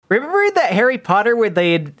Remember that Harry Potter where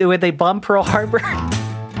they bombed Pearl Harbor?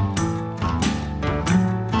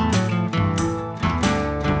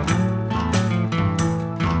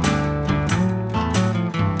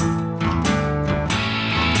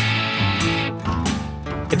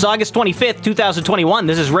 It's August 25th, 2021.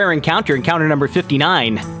 This is Rare Encounter number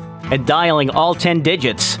 59. And dialing all 10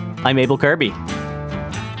 digits, I'm Abel Kirby.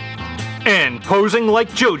 And posing like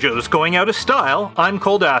JoJo's going out of style, I'm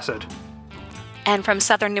Cold Acid. And from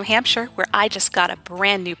southern New Hampshire, where I just got a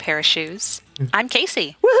brand new pair of shoes, I'm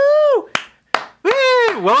Casey. Woohoo!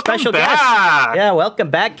 Woo! Welcome Special back! Guest. Yeah, welcome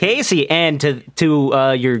back, Casey. And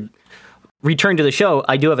to your return to the show,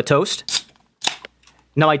 I do have a toast.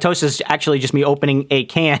 No, my toast is actually just me opening a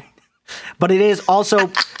can. But it is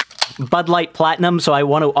also Bud Light Platinum, so I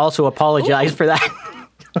want to also apologize for that.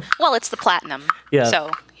 Well, it's the platinum. Yeah. So,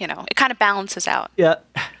 it kind of balances out. Yeah.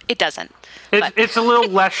 It doesn't. It's a little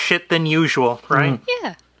less shit than usual, right?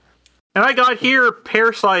 Yeah. And I got here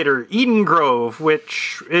Pear Cider, Eden Grove,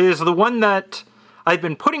 which is the one that I've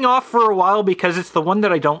been putting off for a while because it's the one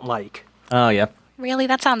that I don't like. Oh, yeah. Really?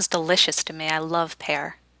 That sounds delicious to me. I love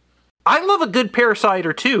pear. I love a good pear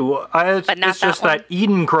cider, too. But not it's just that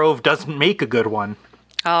Eden Grove doesn't make a good one.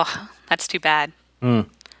 Oh, that's too bad. What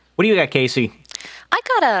do you got, Casey? I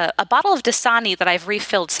got a bottle of Dasani that I've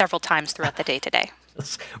refilled several times throughout the day today.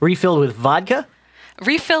 Refilled with vodka?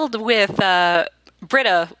 Refilled with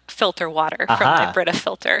Brita filter water from my Brita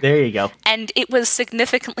filter. There you go. And it was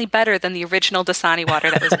significantly better than the original Dasani water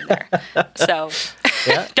that was in there. So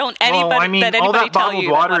don't anybody tell you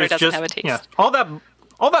that water doesn't have a taste. Yeah, all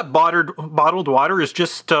that bottled water is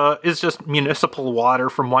just municipal water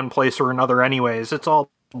from one place or another anyways. It's all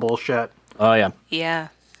bullshit. Oh, yeah. Yeah.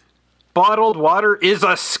 Bottled water is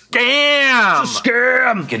a scam! It's a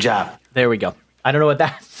scam! Good job. There we go. I don't know what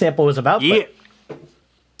that sample was about, Yeah. but...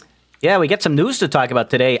 Yeah, we got some news to talk about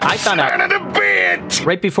today. I found out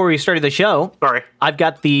right before we started the show. Sorry. I've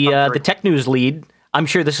got the tech news lead. I'm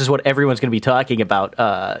sure this is what everyone's going to be talking about.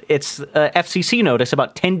 It's FCC notice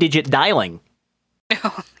about 10-digit dialing.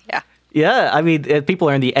 Yeah. Yeah, I mean, people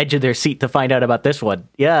are on the edge of their seat to find out about this one.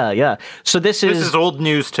 Yeah. So this is old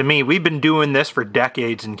news to me. We've been doing this for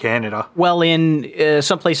decades in Canada. Well, in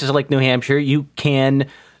some places like New Hampshire, you can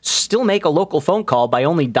still make a local phone call by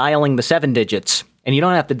only dialing the 7 digits. And you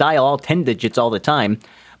don't have to dial all 10 digits all the time.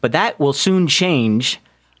 But that will soon change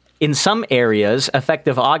in some areas,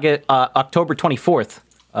 effective October 24th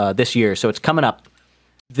this year. So it's coming up.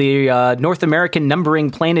 The North American Numbering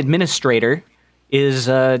Plan Administrator is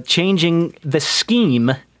changing the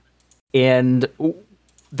scheme, and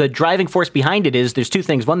the driving force behind it is there's two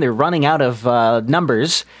things. One, they're running out of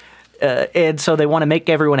numbers, and so they want to make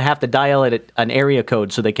everyone have to dial it an area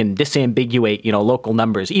code so they can disambiguate, local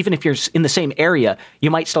numbers. Even if you're in the same area,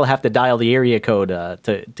 you might still have to dial the area code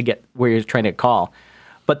to get where you're trying to call.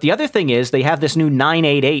 But the other thing is they have this new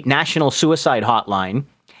 988 National Suicide Hotline.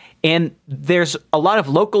 And there's a lot of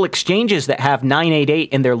local exchanges that have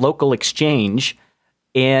 988 in their local exchange.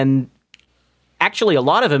 And actually, a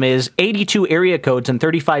lot of them is 82 area codes in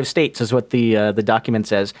 35 states is what the document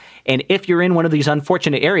says. And if you're in one of these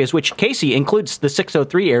unfortunate areas, which, Casey, includes the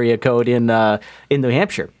 603 area code in New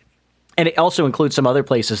Hampshire, and it also includes some other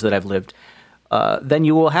places that I've lived, then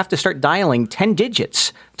you will have to start dialing 10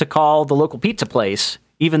 digits to call the local pizza place,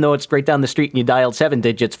 even though it's right down the street and you dialed 7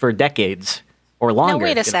 digits for decades. Or longer. No,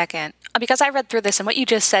 wait a second. Because I read through this, and what you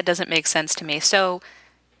just said doesn't make sense to me. So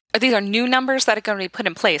these are new numbers that are going to be put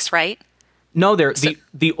in place, right? No, they're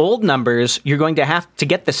the old numbers. You're going to have to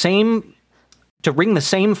get to ring the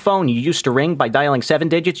same phone you used to ring by dialing 7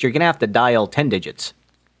 digits. You're going to have to dial 10 digits.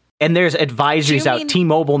 And there's advisories out.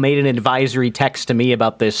 T-Mobile made an advisory text to me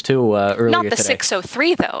about this, too, earlier today. Not the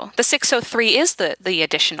 603, though. The 603 is the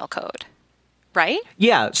additional code, right?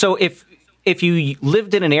 Yeah, so if you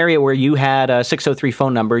lived in an area where you had a 603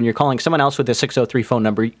 phone number and you're calling someone else with a 603 phone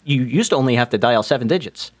number, you used to only have to dial 7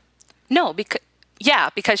 digits. No,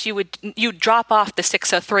 because you'd drop off the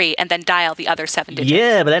 603 and then dial the other 7 digits.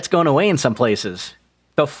 Yeah, but that's going away in some places.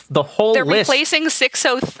 The whole They're list. Replacing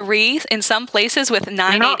 603 in some places with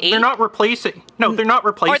 988. They're not replacing. No, they're not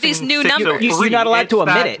replacing. Or these new numbers. You're not allowed to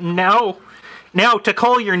omit it. Now, to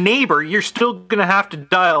call your neighbor, you're still going to have to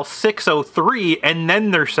dial 603, and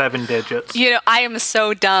then they're 7 digits. I am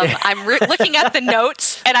so dumb. I'm looking at the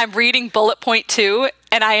notes, and I'm reading bullet point 2,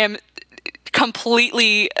 and I am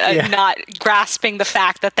completely not grasping the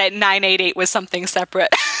fact that 988 was something separate.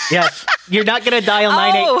 Yes. You're not going to dial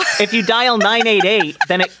 988. If you dial 988,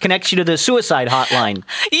 then it connects you to the suicide hotline.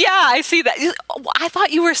 Yeah, I see that. I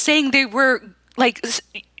thought you were saying they were, like,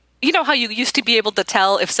 you know how you used to be able to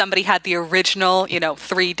tell if somebody had the original,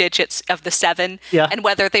 3 digits of the 7, Yeah. and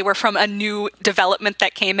whether they were from a new development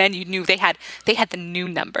that came in, you knew they had the new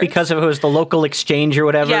number. Because if it was the local exchange or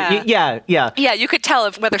whatever. Yeah. Yeah. Yeah, you could tell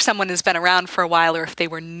whether someone has been around for a while or if they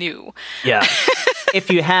were new. Yeah.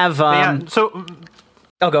 If you have... Yeah, so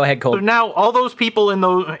Oh, go ahead, Cole. now all those people in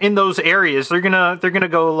those areas, they're gonna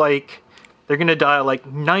go like, they're gonna dial like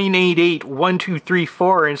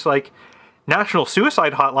 988-1234, and it's like National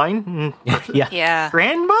Suicide Hotline. Yeah. Yeah.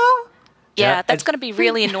 Grandma? Yeah, that's going to be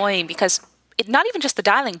really annoying because not even just the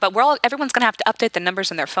dialing, but everyone's going to have to update the numbers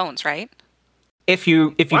in their phones, right? If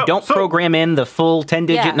you don't program in the full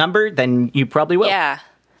 10-digit number, then you probably will. Yeah.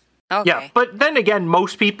 Okay. Yeah, but then again,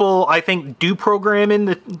 most people, I think, do program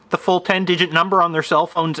in the full 10-digit number on their cell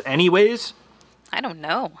phones anyways. I don't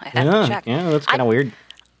know. I have to check. Yeah, that's kind of weird.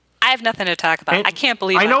 I have nothing to talk about. And I can't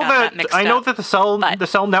believe I got that mixed up. I know that the cell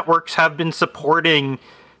networks have been supporting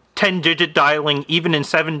 10-digit dialing even in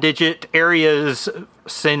 7-digit areas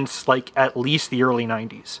since like at least the early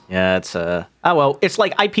 90s. Yeah, it's it's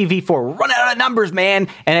like IPv4, run out of numbers, man.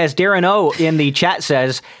 And as Darren O in the chat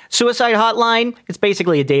says, suicide hotline, it's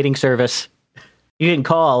basically a dating service. You can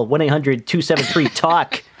call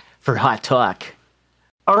 1-800-273-TALK for hot talk.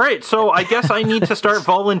 All right, so I guess I need to start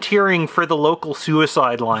volunteering for the local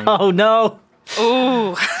suicide line. Oh no.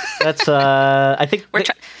 Ooh. That's I think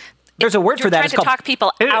there's a word for that. It's called talk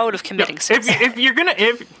people out of committing suicide. If you're gonna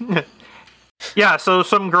yeah, so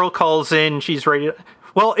some girl calls in, she's ready.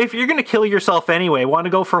 Well, if you're gonna kill yourself anyway, want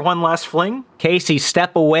to go for one last fling? Casey,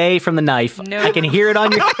 step away from the knife. No. I can hear it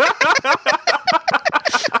on your.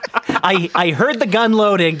 I heard the gun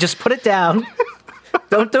loading. Just put it down.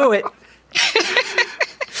 Don't do it.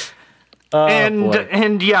 Oh,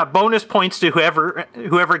 and yeah, bonus points to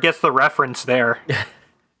whoever gets the reference there.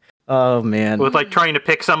 Oh man, with like trying to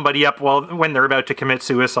pick somebody up when they're about to commit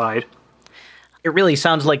suicide. It really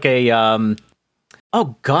sounds like a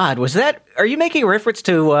oh God, was that? Are you making a reference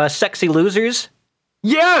to Sexy Losers?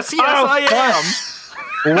 Yes, I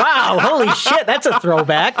am. Wow, holy shit, that's a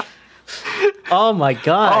throwback. Oh my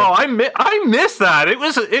God. Oh, I missed that. It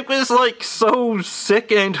was like so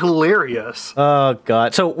sick and hilarious. Oh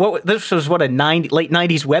God. So this was a late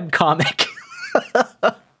 90s webcomic.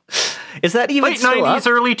 Is that even late still 90s, up?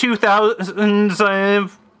 early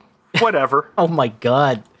 2000s, whatever. Oh my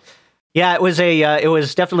God. Yeah, it was it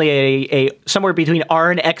was definitely a somewhere between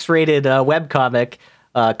R and X-rated webcomic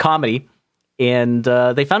comedy, and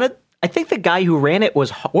they found it. I think the guy who ran it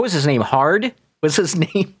what was his name? Hard was his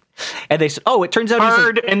name. And they said, it turns out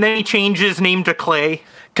Hard, and then he changed his name to Clay.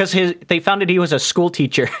 Because they found out he was a school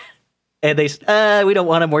teacher. And they said, we don't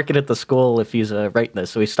want him working at the school if he's writing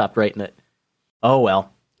this, so he stopped writing it. Oh,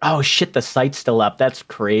 well. Oh, shit, the site's still up. That's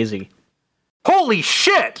crazy. Holy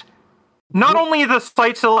shit! Not only the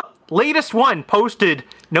site's still up, latest one posted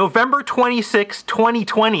November 26,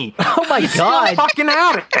 2020. Oh, my He's God. still fucking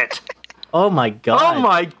at it. Oh, my God. Oh,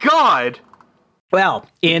 my God. Well,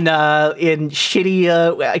 in shitty,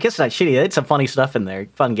 I guess not shitty. It's some funny stuff in there,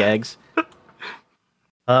 fun gags.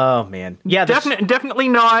 Oh man, yeah, definitely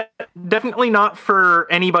not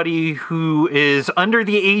for anybody who is under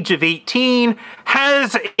the age of 18,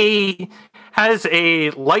 has a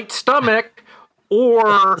light stomach,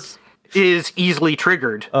 or is easily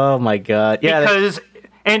triggered. Oh my God, yeah, because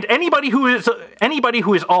anybody who is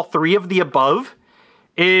all three of the above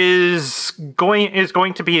is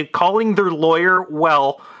going to be calling their lawyer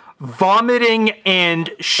while vomiting and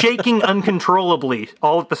shaking uncontrollably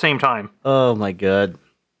all at the same time. Oh my God.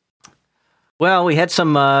 Well, we had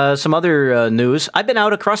some other news. I've been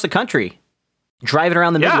out across the country, driving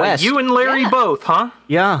around the Midwest. You and Larry both, huh?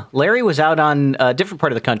 Yeah, Larry was out on a different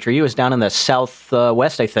part of the country. He was down in the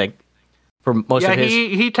southwest, I think, for most of his.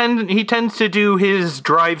 He tends to do his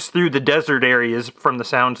drives through the desert areas from the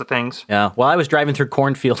sounds of things. Yeah, well, I was driving through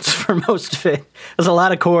cornfields for most of it. There's a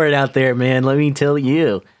lot of corn out there, man, let me tell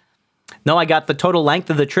you. No, I got the total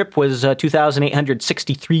length of the trip was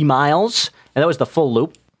 2,863 miles, and that was the full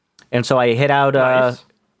loop. And so I hit out, nice.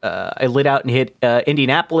 I lit out and hit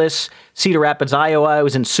Indianapolis, Cedar Rapids, Iowa. I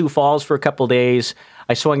was in Sioux Falls for a couple days.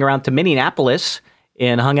 I swung around to Minneapolis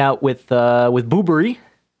and hung out with Boobery,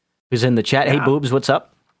 who's in the chat. Yeah. Hey, Boobs, what's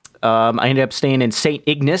up? I ended up staying in St.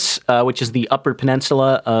 Ignace, which is the Upper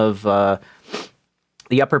Peninsula of that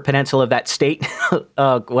state.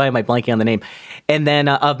 Why am I blanking on the name? And then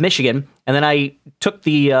of Michigan. And then I took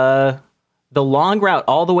the long route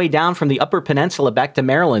all the way down from the Upper Peninsula back to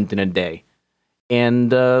Maryland in a day.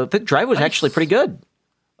 And the drive was actually pretty good.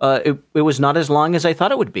 It was not as long as I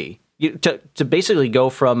thought it would be. To basically go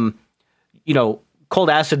from, Cold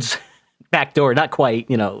Acid's back door, not quite,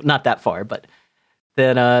 not that far, but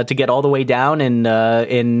than to get all the way down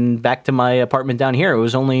and back to my apartment down here. It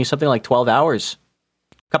was only something like 12 hours.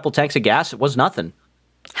 A couple tanks of gas. It was nothing.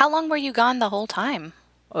 How long were you gone the whole time?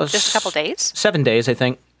 Just a couple days? 7 days, I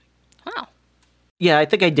think. Wow. Yeah, I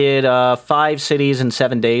think I did 5 cities in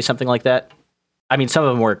 7 days, something like that. I mean, some of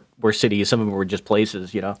them were cities, some of them were just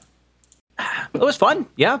places, you know. It was fun,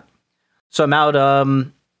 yeah. So I'm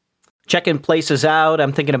out checking places out.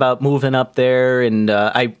 I'm thinking about moving up there, and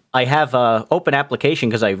I have an open application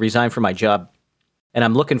because I resigned from my job, and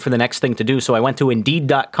I'm looking for the next thing to do. So I went to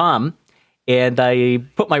Indeed.com, and I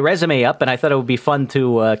put my resume up, and I thought it would be fun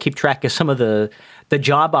to keep track of some of the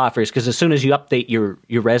job offers, because as soon as you update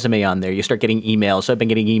your resume on there, you start getting emails. So I've been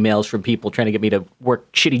getting emails from people trying to get me to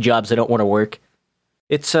work shitty jobs I don't want to work.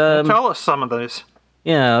 It's Tell us some of those.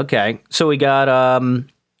 Yeah, okay. So we got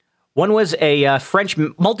one was a French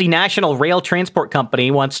multinational rail transport company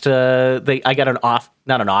wants to. I got an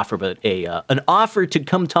offer to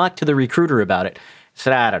come talk to the recruiter about it. I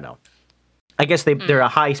said, I don't know. I guess they're a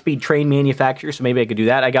high speed train manufacturer, so maybe I could do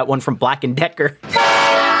that. I got one from Black and Decker.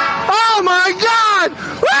 Oh my God!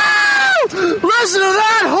 Woo! Listen to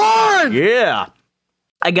that horn! Yeah,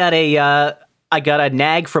 I got a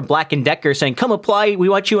nag from Black and Decker saying, "Come apply. We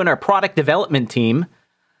want you in our product development team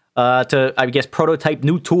to, I guess, prototype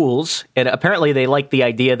new tools." And apparently, they like the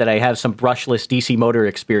idea that I have some brushless DC motor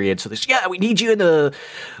experience. So they say, "Yeah, we need you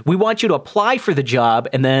we want you to apply for the job,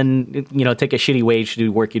 and then take a shitty wage to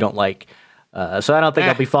do work you don't like." So I don't think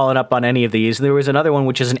I'll be following up on any of these. There was another one,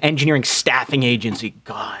 which is an engineering staffing agency.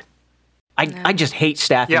 God. I just hate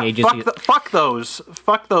staffing agencies. Fuck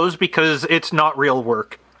those because it's not real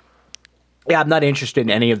work. Yeah, I'm not interested in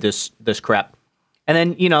any of this crap. And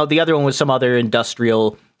then, the other one was some other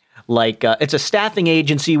industrial, it's a staffing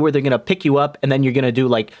agency where they're going to pick you up and then you're going to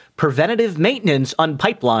do preventative maintenance on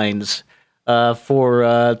pipelines for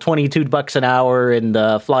 $22 an hour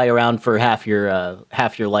and fly around for half your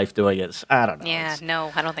life doing it. I don't know. Yeah,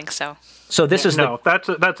 no, I don't think so. So this is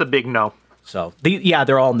that's a big no. So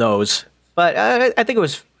they're all no's. But I think it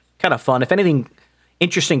was kind of fun. If anything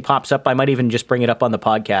interesting pops up, I might even just bring it up on the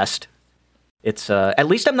podcast. It's at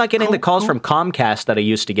least I'm not getting the calls from Comcast that I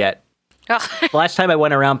used to get. The last time I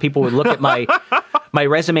went around, people would look at my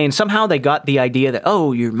resume, and somehow they got the idea that,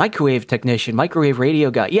 oh, you're a microwave technician, microwave radio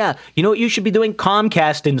guy. Yeah, you know what you should be doing?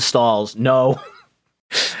 Comcast installs. No.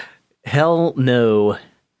 Hell no.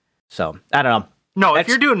 So, I don't know. No, if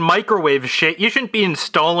you're doing microwave shit, you shouldn't be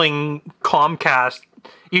installing Comcast.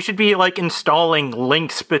 You should be, installing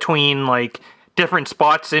links between, different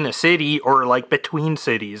spots in a city or, between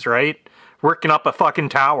cities, right? Working up a fucking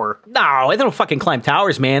tower. No, I don't fucking climb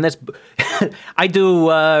towers, man. That's I do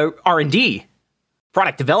R&D,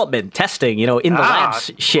 product development, testing, in the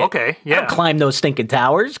labs shit. Okay, yeah. I don't climb those stinking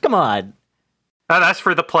towers. Come on. That's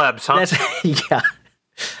for the plebs, huh? Yeah.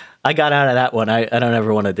 I got out of that one. I don't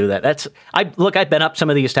ever want to do that. I've been up some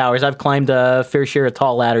of these towers. I've climbed a fair share of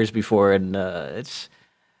tall ladders before, and it's,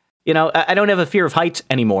 I don't have a fear of heights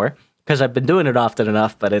anymore because I've been doing it often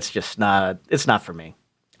enough, but it's just not for me.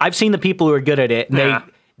 I've seen the people who are good at it, and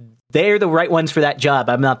they're the right ones for that job.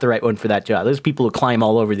 I'm not the right one for that job. There's people who climb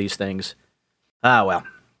all over these things. Ah, well.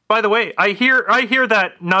 By the way, I hear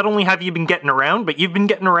that not only have you been getting around, but you've been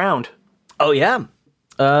getting around. Oh, yeah.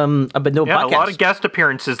 I've been doing podcasts. A lot of guest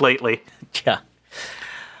appearances lately. Yeah.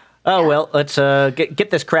 Oh, well, let's get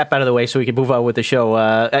this crap out of the way so we can move on with the show.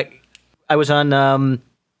 I was on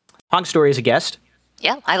Honk Story as a guest.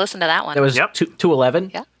 Yeah, I listened to that one. That was 211.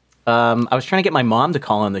 Yeah. I was trying to get my mom to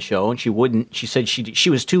call on the show, and she wouldn't. She said she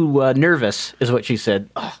was too nervous, is what she said.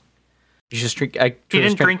 Oh, you just drink. You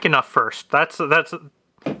didn't drink enough first. That's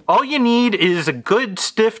all you need is a good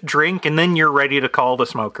stiff drink, and then you're ready to call the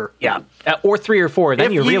smoker. Yeah, or 3 or 4.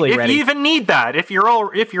 Then you're really ready. If you even need that, if you're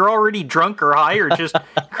already drunk or high or just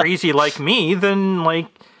crazy like me, then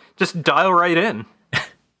just dial right in.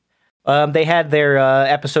 They had their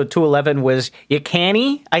episode 211 was You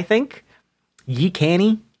Canny, I think. Ye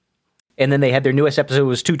Canny. And then they had their newest episode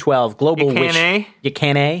was 212 Global Wish. You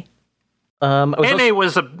Canny. NA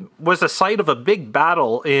was a site of a big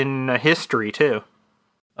battle in history too.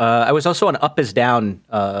 I was also on Up Is Down,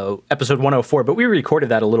 episode 104, but we recorded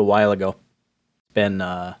that a little while ago.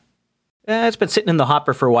 It's been sitting in the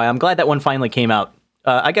hopper for a while. I'm glad that one finally came out.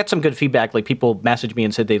 I got some good feedback. People messaged me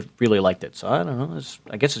and said they really liked it. So I don't know.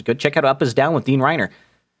 I guess it's good. Check out Up Is Down with Dean Reiner.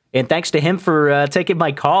 And thanks to him for taking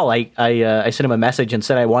my call. I sent him a message and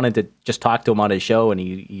said I wanted to just talk to him on his show, and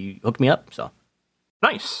he hooked me up. So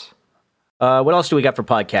nice. What else do we got for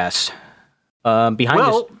podcasts?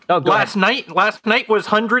 Last night was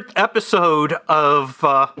 100th episode of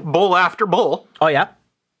Bull After Bull. Oh yeah.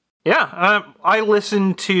 Yeah, I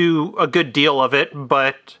listened to a good deal of it,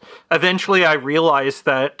 but eventually I realized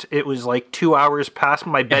that it was like 2 hours past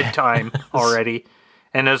my bedtime already,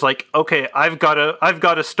 and I was like, okay, I've got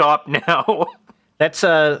to stop now. That's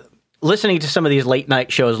listening to some of these late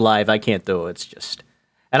night shows live. I can't do it. It's just,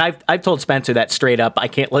 and I've told Spencer that straight up. I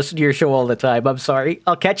can't listen to your show all the time. I'm sorry.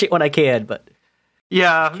 I'll catch it when I can, but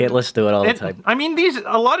yeah, can't listen to it all the time. I mean,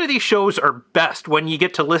 a lot of these shows are best when you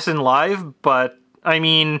get to listen live, but I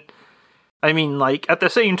mean, like, at the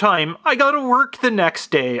same time, I gotta work the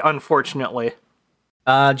next day, unfortunately.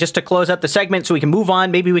 Just to close out the segment so we can move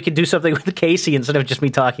on, maybe we could do something with Casey instead of just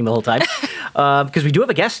me talking the whole time. Because we do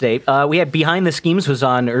have a guest today. We had Behind the Schemes was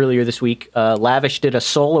on earlier this week. Lavish did a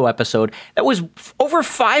solo episode that was over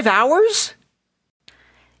 5 hours.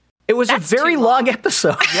 It was a very long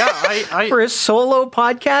episode. Yeah, I for a solo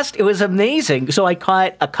podcast, it was amazing. So I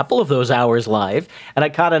caught a couple of those hours live, and I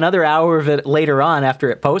caught another hour of it later on after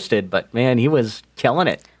it posted. But man, he was killing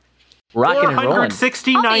it, rocking and rolling.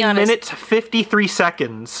 469 minutes, 53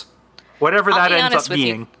 seconds, whatever that ends up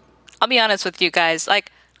being. I'll be honest with you guys. Like,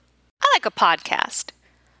 I like a podcast,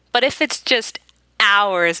 but if it's just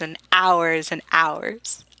hours and hours and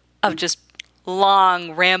hours of just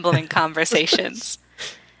long, rambling conversations.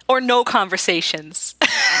 Or no conversations.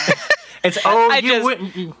 I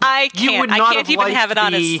can't even have it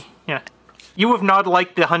honest. Yeah, you would not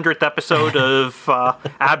liked the 100th episode of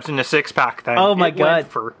Abs in a Six Pack. Then oh my god,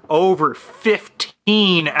 went for over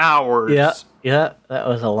 15 hours. Yeah, that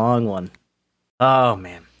was a long one. Oh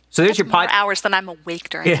man, so there's That's your more hours than I'm awake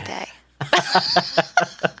during the day.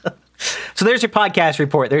 So there's your podcast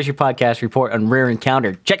report. There's your podcast report on Rare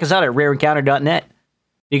Encounter. Check us out at rareencounter.net.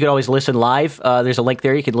 You can always listen live. There's a link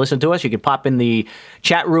there. You can listen to us. You can pop in the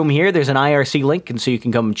chat room here. There's an IRC link, and so you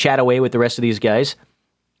can come chat away with the rest of these guys.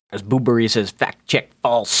 As Boobery says, fact check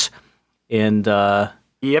false. And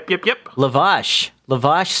Yep.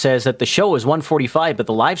 Lavash says that the show was 1:45, but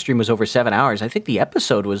the live stream was over 7 hours. I think the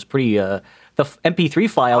episode was pretty. The MP3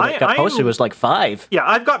 file that got posted was like 5. Yeah,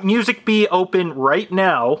 I've got Music Bee open right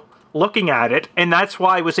now, looking at it, and that's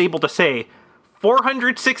why I was able to say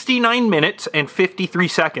 469 minutes and 53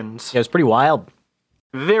 seconds. Yeah, it was pretty wild.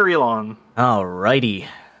 Very long. Alrighty.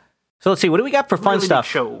 So let's see, what do we got for fun really stuff?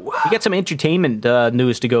 Show. We got some entertainment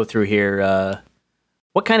news to go through here.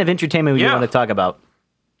 What kind of entertainment do you want to talk about?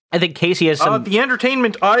 I think Casey has some... the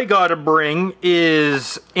entertainment I gotta bring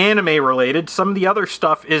is anime related. Some of the other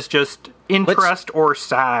stuff is just interest or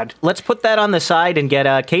sad. Let's put that on the side and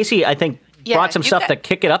get... Casey, I think, brought some stuff to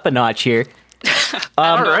kick it up a notch here.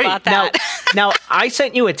 I don't know about that. Now, I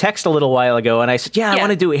sent you a text a little while ago, and I said, I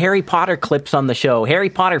want to do Harry Potter clips on the show, Harry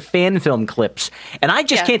Potter fan film clips, and I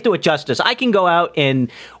just can't do it justice. I can go out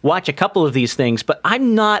and watch a couple of these things, but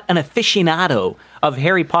I'm not an aficionado of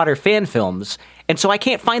Harry Potter fan films, and so I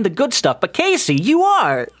can't find the good stuff. But Casey, you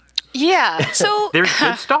are. Yeah, so... There's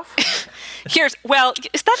good stuff?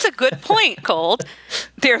 That's a good point, Cold.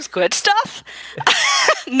 There's good stuff?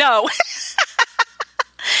 No.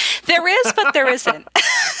 There is, but there isn't.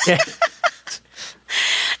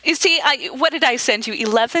 You see, what did I send you?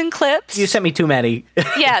 11 clips? You sent me too many.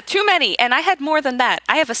 Yeah, too many. And I had more than that.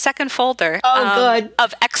 I have a second folder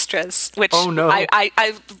of extras, which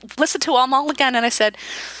I listened to them all again, and I said,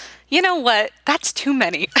 you know what? That's too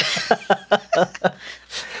many.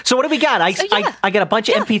 So what do we got? I got a bunch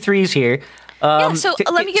of MP3s here.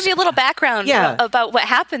 Let me give you a little background about what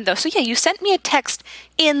happened, though. So, you sent me a text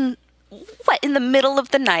in the middle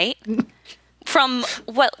of the night from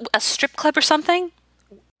a strip club or something?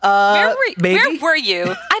 Where were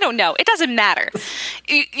you? I don't know. It doesn't matter.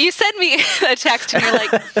 You sent me a text and you're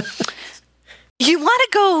like, you want to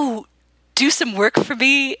go do some work for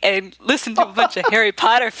me and listen to a bunch of Harry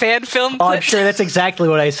Potter fan film clips? Oh, I'm sure that's exactly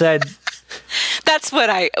what I said. That's what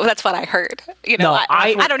I heard.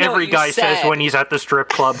 I don't know. Every guy says when he's at the strip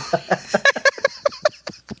club.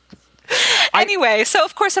 Anyway, so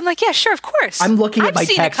of course I'm like, yeah, sure, of course. I'm looking at my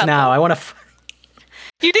text now. I want to.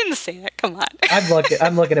 You didn't say it. Come on. I'm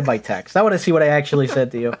looking at my text. I want to see what I actually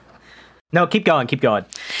said to you. No, keep going.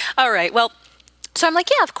 All right. Well, so I'm like,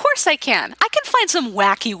 yeah, of course I can. I can find some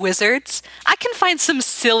wacky wizards. I can find some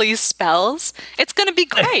silly spells. It's going to be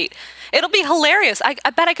great. It'll be hilarious. I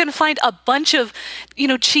bet I can find a bunch of,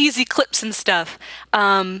 cheesy clips and stuff,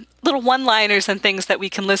 little one-liners and things that we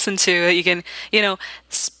can listen to. That you can,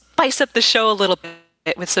 spice up the show a little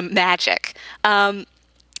bit with some magic. And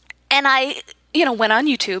I, went on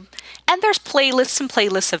YouTube, and there's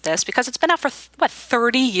playlists of this because it's been out for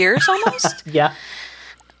 30 years almost. Yeah.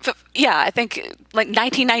 Yeah, I think like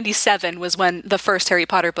 1997 was when the first Harry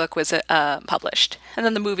Potter book was published. And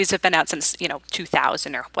then the movies have been out since,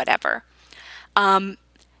 2000 or whatever. And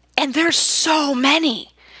And there's so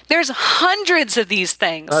many. There's hundreds of these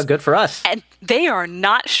things. Oh, good for us. And they are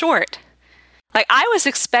not short. Like, I was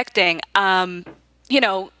expecting,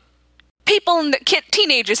 people,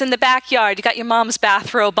 teenagers in the backyard, you got your mom's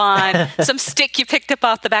bathrobe on, some stick you picked up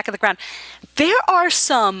off the back of the ground. There are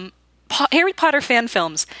some Harry Potter fan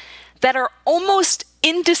films that are almost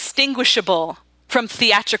indistinguishable from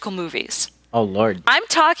theatrical movies. Oh, Lord. I'm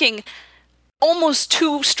talking almost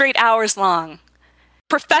 2 straight hours long.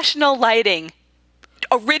 Professional lighting,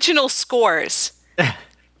 original scores,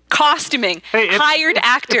 costuming, hired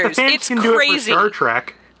actors. It's can crazy. Do it for Star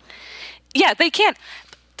Trek. Yeah, they can.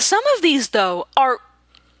 Some of these, though, are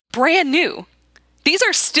brand new. These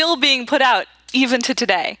are still being put out even to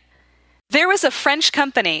today. There was a French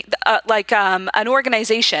company, an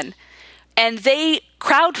organization, and they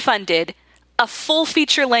crowdfunded a full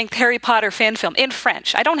feature-length Harry Potter fan film in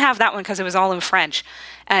French. I don't have that one because it was all in French,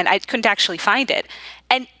 and I couldn't actually find it.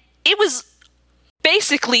 And it was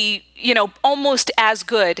basically, almost as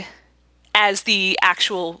good as the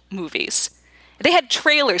actual movies. They had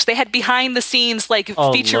trailers. They had behind-the-scenes,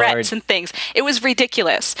 featurettes Lord. and things. It was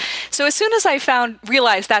ridiculous. So as soon as I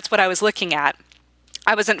realized that's what I was looking at,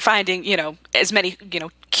 I wasn't finding, as many,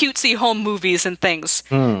 cutesy home movies and things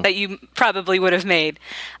that you probably would have made.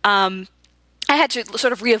 I had to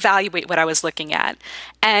sort of reevaluate what I was looking at.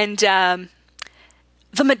 And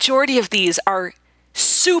the majority of these are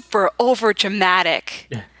super over-dramatic.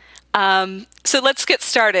 So let's get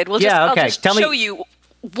started. I'll just show you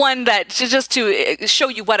one that, just to show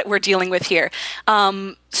you what we're dealing with here.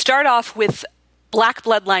 Start off with Black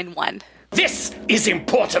Bloodline 1. This is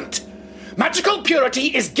important. Magical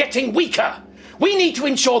purity is getting weaker. We need to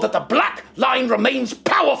ensure that the Black Line remains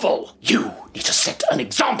powerful. You need to set an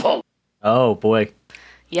example. Oh, boy.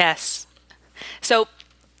 Yes. So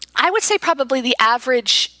I would say probably the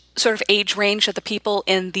average sort of age range of the people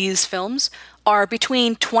in these films are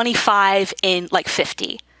between 25 and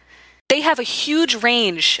 50. They have a huge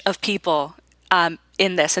range of people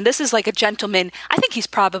in this. And this is like a gentleman, I think he's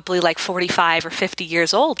probably 45 or 50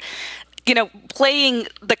 years old, playing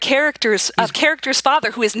the character's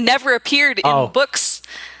father who has never appeared in books.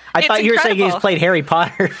 I thought you were saying he's played Harry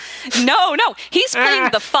Potter. No. He's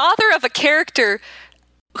playing the father of a character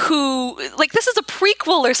who, this is a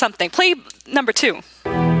prequel or something. Play number 2.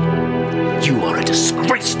 You are a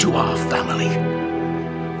disgrace to our family.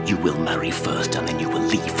 You will marry first and then you will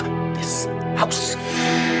leave this house.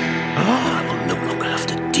 I will no longer have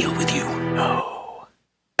to deal with you. No.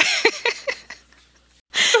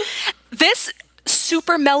 This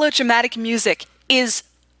super melodramatic music is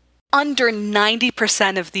under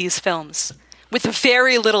 90% of these films, with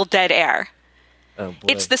very little dead air. Oh, boy.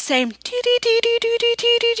 It's the same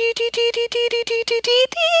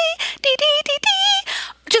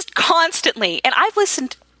just constantly. And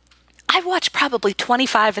I've watched probably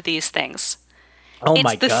 25 of these things. Oh, my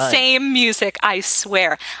God. It's the same music, I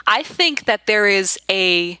swear. I think that there is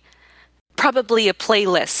probably a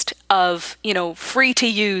playlist of, free to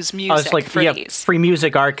use music for these. Free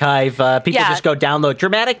music archive. People just go download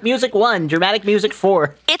Dramatic Music 1, Dramatic Music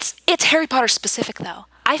 4. It's Harry Potter specific, though.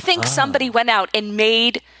 I think somebody went out and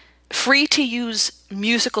made free to use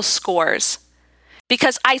musical scores,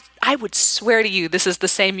 because I would swear to you this is the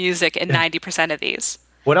same music in 90% of these.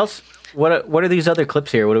 What else? What are these other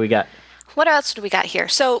clips here? What do we got? What else do we got here?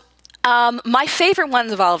 So my favorite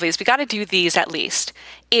ones of all of these, we got to do these at least,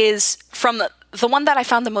 is from the one that I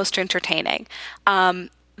found the most entertaining.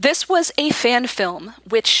 This was a fan film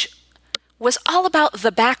which was all about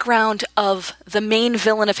the background of the main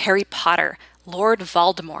villain of Harry Potter, Lord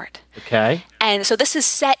Voldemort. Okay. And so this is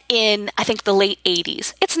set in, I think, the late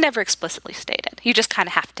 80s. It's never explicitly stated. You just kind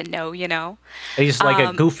of have to know, He's like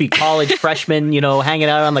a goofy college freshman, hanging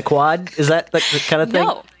out on the quad? Is that the kind of thing?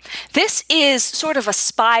 No. This is sort of a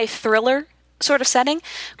spy thriller sort of setting.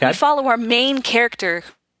 Okay. We follow our main character,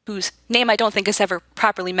 whose name I don't think is ever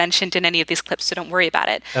properly mentioned in any of these clips, so don't worry about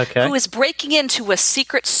it, okay, who is breaking into a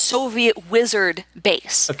secret Soviet wizard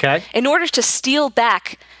base, okay, in order to steal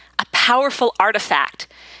back a powerful artifact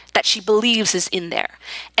that she believes is in there.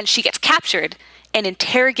 And she gets captured and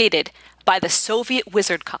interrogated by the Soviet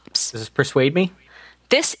wizard cops. Does this Persuade Me?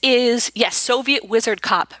 This is, yes, Soviet wizard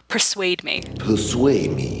cop, Persuade Me.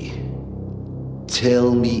 Persuade me.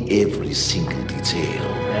 Tell me every single detail.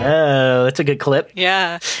 Oh, that's a good clip.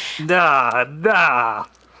 Yeah. Nah.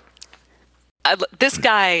 This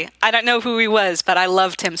guy, I don't know who he was, but I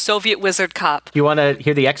loved him. Soviet wizard cop. You want to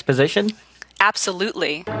hear the exposition?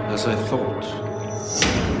 Absolutely. As I thought.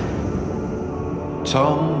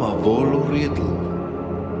 Tom of all riddle.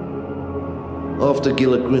 After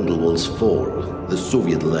Gila Grindelwald's fall, the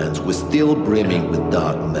Soviet lands were still brimming with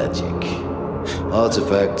dark magic.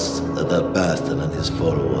 Artifacts that Bastion and his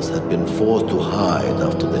followers had been forced to hide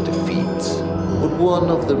after their defeat. But one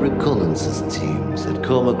of the reconnaissance teams had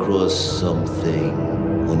come across something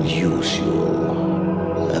unusual.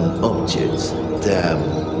 An object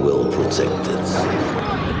damn well protected.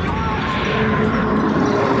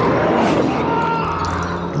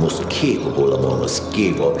 The most capable among us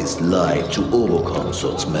gave up his life to overcome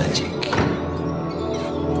such magic.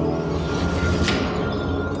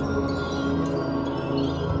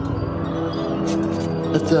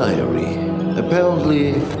 A diary,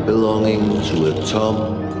 apparently belonging to a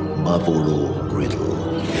Tom Marvolo Riddle.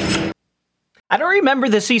 I don't remember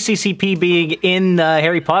the CCCP being in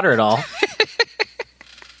Harry Potter at all.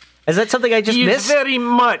 Is that something I just missed?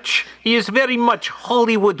 He is very much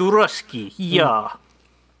Hollywood Rusky. Yeah.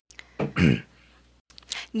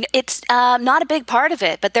 It's not a big part of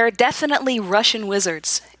it, but there are definitely Russian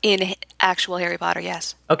wizards in actual Harry Potter,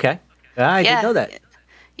 yes. Okay. I didn't know that.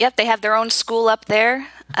 Yep, they have their own school up there.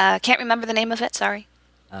 Can't remember the name of it, sorry.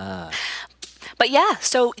 But yeah,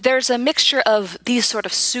 so there's a mixture of these sort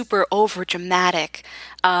of super over-dramatic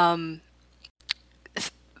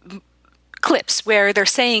clips where they're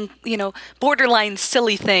saying, borderline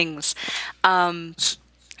silly things. And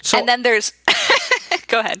then there's...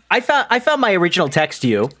 Go ahead. I found my original text to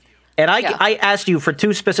you, and I asked you for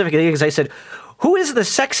two specific things. I said, who is the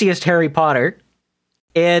sexiest Harry Potter?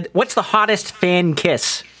 And what's the hottest fan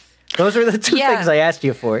kiss? Those are the two things I asked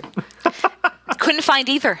you for. Couldn't find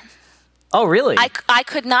either. Oh, really? I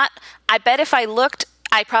could not. I bet if I looked,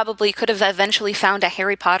 I probably could have eventually found a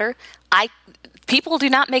Harry Potter. People do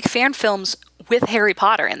not make fan films with Harry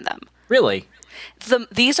Potter in them. Really?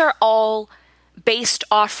 These are all based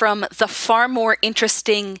off from the far more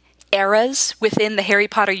interesting eras within the Harry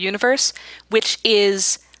Potter universe, which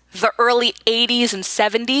is the early 80s and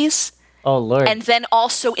 70s. Oh, Lord. And then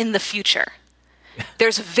also in the future.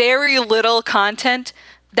 There's very little content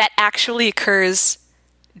that actually occurs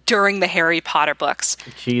during the Harry Potter books.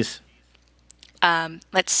 Jeez.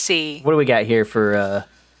 Let's see. What do we got here for,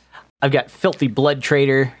 I've got Filthy Blood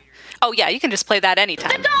Traitor. Oh, yeah, you can just play that anytime.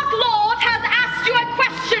 The Dark Lord has asked you a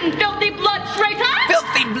question, Filthy Blood Traitor!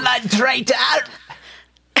 Filthy Blood Traitor!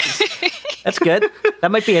 That's good.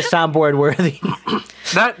 That might be a soundboard worthy.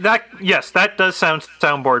 That does sound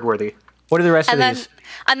soundboard worthy. What are the rest of then these?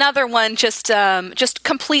 Another one, just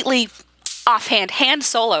completely offhand, Han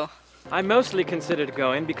Solo. I mostly considered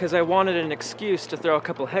going because I wanted an excuse to throw a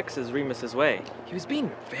couple hexes Remus's way. He was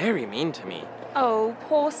being very mean to me. Oh,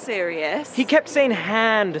 poor Sirius. He kept saying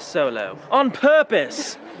hand solo, on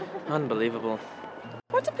purpose. Unbelievable.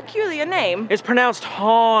 What's a peculiar name? It's pronounced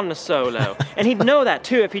Han Solo. And he'd know that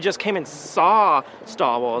too if he just came and saw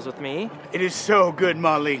Star Wars with me. It is so good,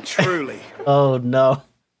 Marlene, truly. Oh, no.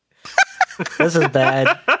 This is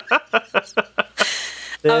bad.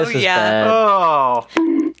 This is bad. Oh.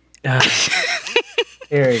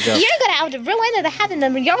 Here we go. You're gonna have to ruin the having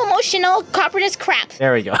your emotional corporate crap.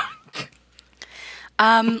 There we go.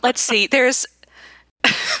 Let's see. There's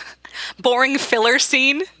boring filler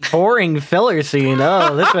scene. Boring filler scene.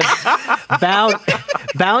 Oh, this was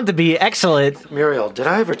bound to be excellent. Muriel, did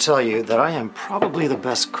I ever tell you that I am probably the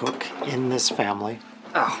best cook in this family?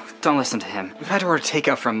 Oh, don't listen to him. We've had to order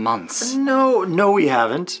takeout for months. No, we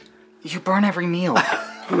haven't. You burn every meal.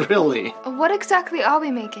 Really? What exactly are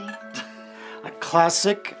we making? A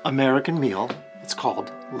classic American meal. It's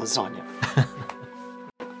called lasagna.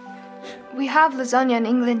 We have lasagna in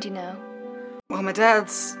England, you know. Well, my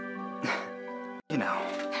dad's...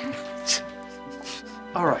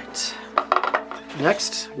 All right.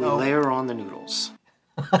 Next, we layer on the noodles.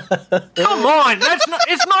 Come on,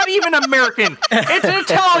 it's not even American.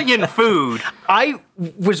 It's Italian food. I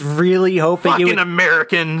was really hoping Fucking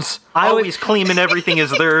Americans. Always claiming everything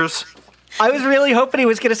is theirs. I was really hoping he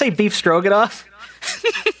was going to say beef stroganoff.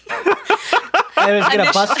 I was going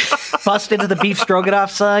to bust into the beef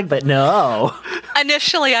stroganoff song, but no.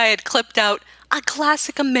 Initially, I had clipped out a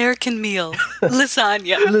classic American meal,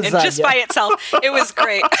 lasagna. And just by itself, it was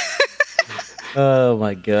great. Oh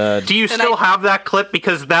my god. Do you still have that clip?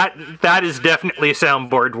 Because that is definitely a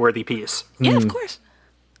soundboard worthy piece. Yeah, of course.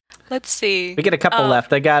 Let's see. We get a couple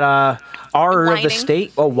left. I got Horror of the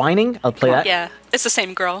State. Oh, Whining. I'll play that. Yeah, it's the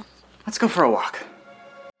same girl. Let's go for a walk.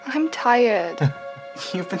 I'm tired.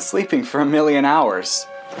 You've been sleeping for 1,000,000 hours.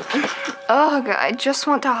 Ugh, I just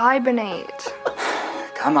want to hibernate.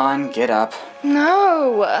 Come on, get up.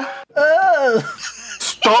 No.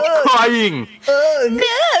 Stop crying.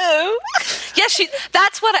 No. Yeah,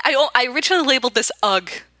 that's what I originally labeled this Ugg.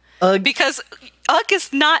 Ugg. Because Ugg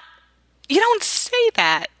is not, You don't say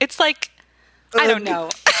that. It's like, I don't know.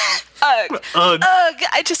 Ugh.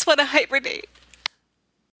 I just want to hibernate.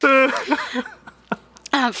 From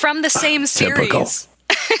the same series.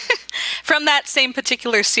 From that same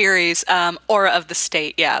particular series, Aura of the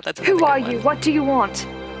State. Yeah, that's. Who are you? What do you want?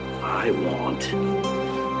 I want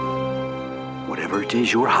whatever it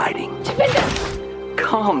is you're hiding.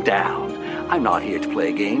 Calm down. I'm not here to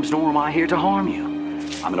play games, nor am I here to harm you.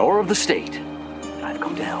 I'm an Aura of the State, and I've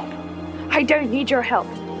come to help. I don't need your help.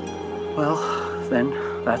 Well, then,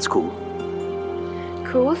 that's cool.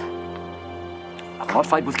 Cool? I will not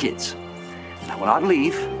fight with kids. And I will not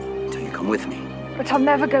leave until you come with me. But I'll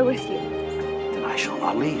never go with you. Then I shall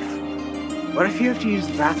not leave. What if you have to use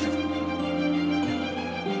the bathroom?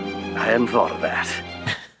 I hadn't thought of that.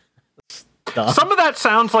 Some of that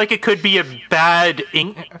sounds like it could be a bad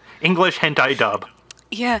English hentai dub.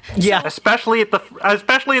 Yeah. Yeah. Especially at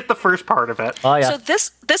the first part of it. Oh, yeah. So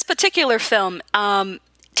this particular film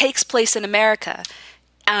takes place in America.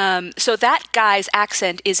 So that guy's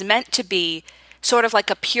accent is meant to be sort of like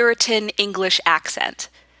a Puritan English accent.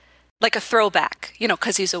 Like a throwback,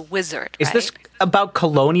 because he's a wizard. Is right? this about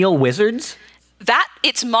colonial wizards?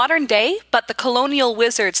 It's modern day, but the colonial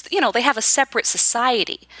wizards, they have a separate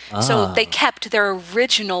society. So they kept their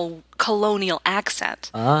original colonial accent.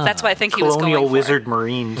 That's why I think he was going for Colonial wizard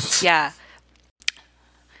marines. Yeah.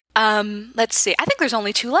 Let's see. I think there's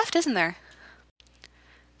only 2 left, isn't there?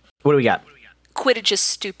 What do we got? Quidditch is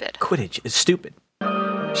stupid. Quidditch is stupid.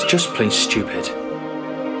 It's just plain stupid.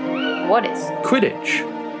 What is? Quidditch.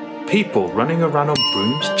 People running around on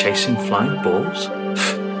brooms chasing flying balls.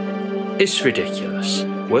 It's ridiculous.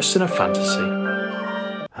 Worse than a fantasy.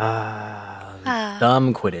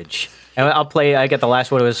 Dumb Quidditch. And I get the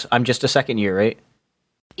last one. I'm just a second year, right?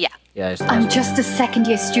 Yeah. Yeah. I'm just a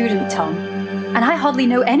second-year student, Tom. And I hardly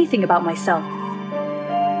know anything about myself.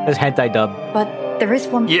 It's hentai dub. But there is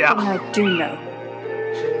one thing I do know.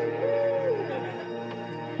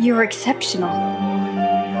 You're exceptional.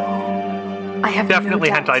 I have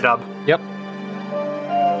definitely no doubt. hentai dub. Yep.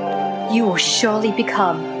 You will surely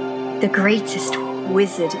become the greatest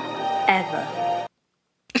wizard ever.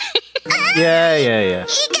 Yeah.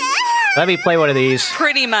 Let me play one of these.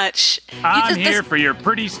 Pretty much. I'm here for your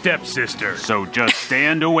pretty stepsister, so just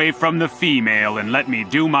stand away from the female and let me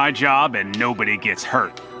do my job and nobody gets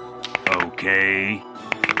hurt. Okay?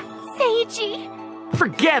 Seiji.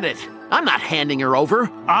 Forget it. I'm not handing her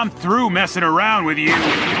over. I'm through messing around with you.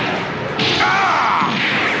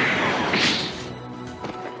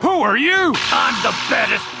 Who are you? I'm the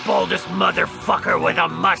baddest, boldest motherfucker with a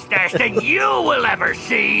mustache that you will ever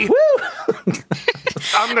see.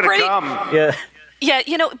 I'm gonna come. Yeah. Yeah,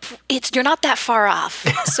 you're not that far off.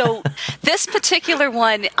 So this particular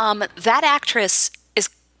one, that actress is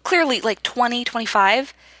clearly like 20,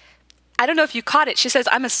 25. I don't know if you caught it. She says,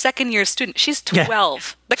 I'm a second-year student. She's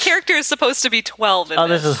 12. The character is supposed to be 12 in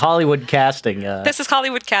This is Hollywood casting. This is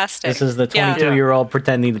Hollywood casting. This is the 22-year-old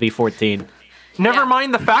pretending to be 14. Never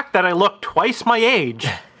mind the fact that I look twice my age.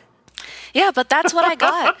 Yeah, but that's what I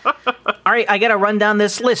got. All right, I got to run down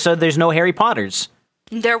this list. So there's no Harry Potters.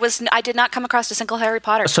 I did not come across a single Harry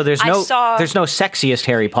Potter. So there's no sexiest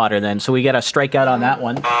Harry Potter then. So we got to strike out on that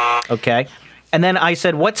one. Okay. And then I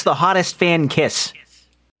said, what's the hottest fan kiss?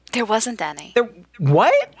 There wasn't any.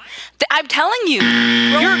 What? I'm telling you.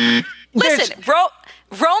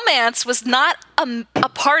 Romance was not a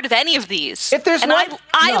part of any of these. If there's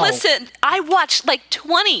I listened. I watched like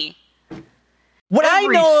 20.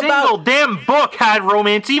 Every single damn book had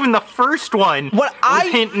romance. Even the first one was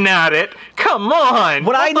hinting at it. Come on.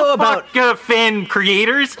 What I know about fan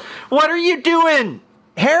creators, what are you doing?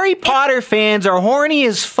 Harry Potter fans are horny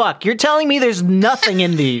as fuck. You're telling me there's nothing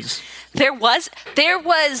in these? There was.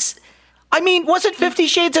 I mean, wasn't 50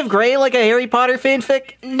 Shades of Grey like a Harry Potter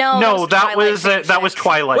fanfic? No, that was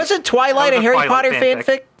Twilight. Wasn't Twilight a Harry Potter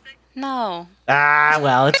fanfic? No.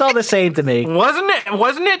 Well, it's all the same to me. Wasn't it?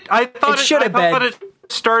 I thought it should have been. I thought it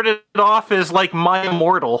started off as like My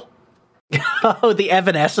Immortal. Oh, the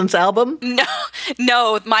Evanescence album?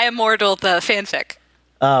 No, My Immortal, the fanfic.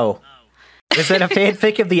 Oh. Is that a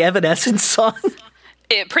fanfic of the Evanescence song?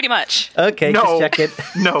 Pretty much. Okay, just check it.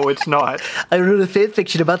 No, it's not. I wrote a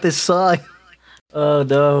fanfiction about this song. Oh,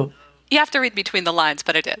 no. You have to read between the lines,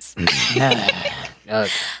 but it is. Okay.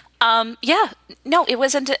 No, it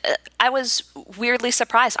wasn't. I was weirdly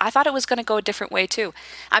surprised. I thought it was going to go a different way, too.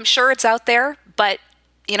 I'm sure it's out there, but,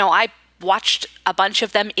 I watched a bunch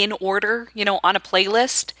of them in order, on a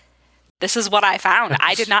playlist. This is what I found.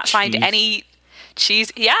 I did not find any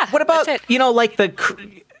cheese. Yeah. What about, like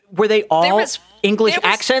were they all English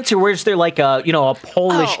accents, or was there like a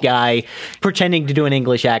Polish guy pretending to do an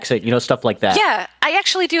English accent, stuff like that? Yeah, I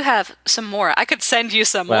actually do have some more. I could send you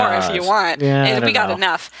some more if you want. Yeah, we got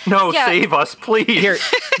enough. No, save us, please. Here,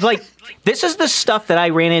 this is the stuff that I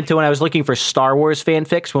ran into when I was looking for Star Wars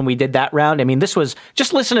fanfics when we did that round. I mean, this was,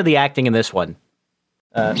 just listen to the acting in this one.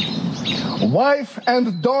 Wife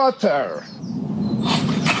and daughter.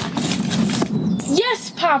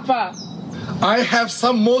 Yes, Papa. I have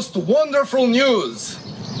some most wonderful news.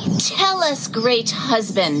 Tell us, great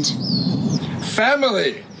husband.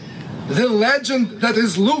 Family, the legend that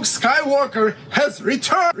is Luke Skywalker has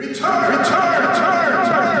returned.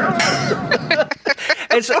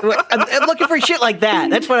 I'm looking for shit like that.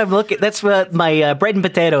 That's what I'm looking. That's what my bread and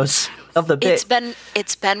potatoes of the bit.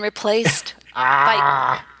 It's been replaced.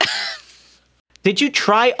 By... Did you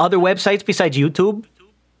try other websites besides YouTube?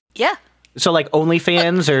 Yeah. So like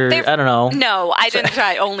OnlyFans or I don't know. No, I didn't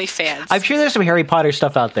try OnlyFans. I'm sure there's some Harry Potter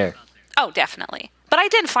stuff out there. Oh, definitely. But I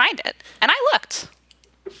didn't find it. And I looked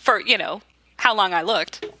for, how long I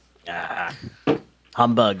looked.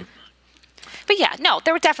 Humbug. But yeah, no,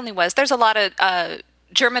 there definitely was. There's a lot of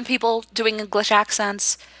German people doing English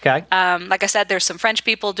accents. Okay. Like I said, there's some French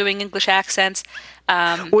people doing English accents.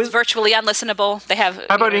 It's virtually unlistenable. They have.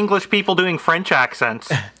 How about English people doing French accents?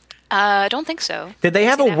 I don't think so. Did they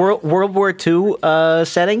have a World War II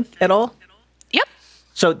setting at all? Yep.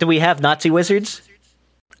 So do we have Nazi wizards?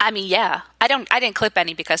 I mean, yeah. I didn't clip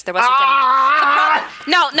any because there wasn't any.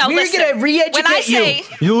 No, listen. We're gonna re-educate you.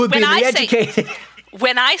 You will be re-educated.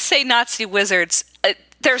 When I say Nazi wizards,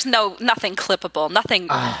 there's nothing clippable, nothing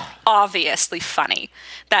obviously funny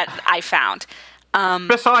that I found.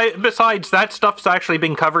 Besides, that stuff's actually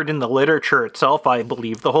been covered in the literature itself, I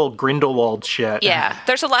believe. The whole Grindelwald shit. Yeah,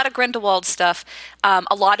 there's a lot of Grindelwald stuff.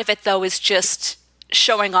 A lot of it, though, is just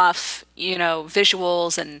showing off,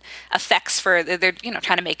 visuals and effects for they're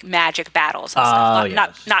trying to make magic battles and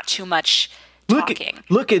stuff. Not too much talking.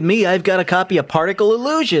 Look at me! I've got a copy of Particle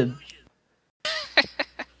Illusion.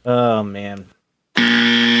 Oh man.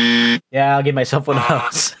 Yeah, I'll give myself one of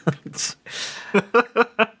those.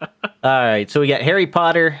 All right, so we got Harry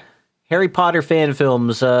Potter fan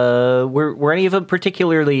films. Were any of them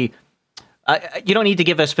particularly? You don't need to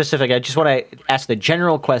give a specific. I just want to ask the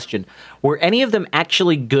general question: were any of them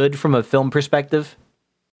actually good from a film perspective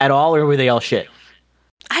at all, or were they all shit?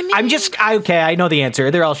 I mean, I know the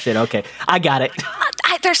answer. They're all shit. Okay, I got it.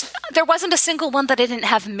 There wasn't a single one that I didn't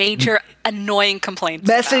have major annoying complaints.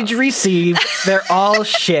 Message received. They're all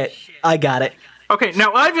shit. I got it. Okay,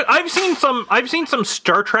 now I've seen some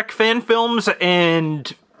Star Trek fan films,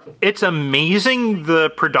 and it's amazing the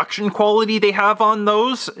production quality they have on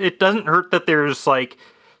those. It doesn't hurt that there's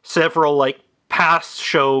several past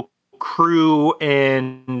show crew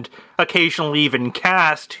and occasionally even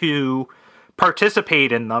cast who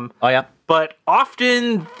participate in them. Oh yeah. But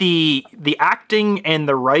often the acting and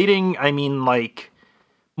the writing,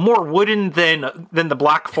 more wooden than the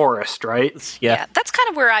Black Forest, right? Yeah, that's kind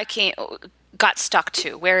of where I got stuck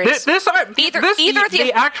to. Where it's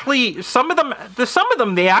some of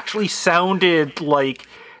them they actually sounded like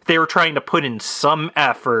they were trying to put in some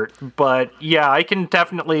effort, but yeah, I can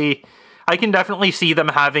definitely see them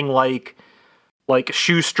having like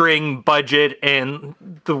shoestring budget and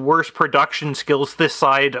the worst production skills this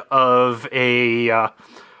side of a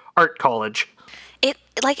art college. It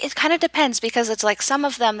kind of depends, because it's some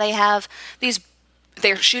of them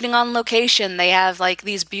they're shooting on location. They have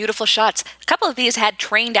these beautiful shots. A couple of these had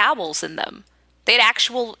trained owls in them. They had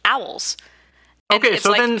actual owls. And okay,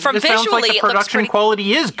 so then from it sounds like the production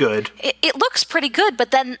quality is good. It looks pretty good,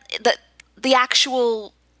 but then the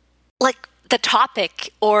actual the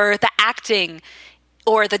topic or the acting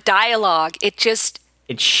or the dialogue, it's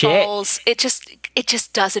shit. It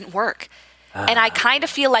just doesn't work. And I kind of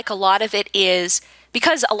feel like a lot of it is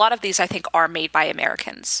because a lot of these I think are made by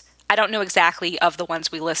Americans. I don't know exactly of the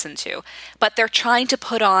ones we listen to, but they're trying to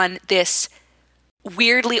put on this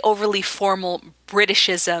weirdly overly formal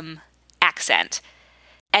Britishism accent.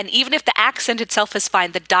 And even if the accent itself is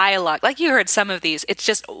fine, the dialogue, like you heard some of these, it's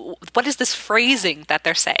just, what is this phrasing that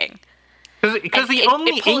they're saying? Because the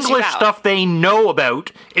only English stuff they know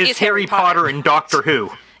about is Harry Potter and Doctor Who.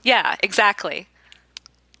 Yeah, exactly.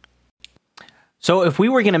 So if we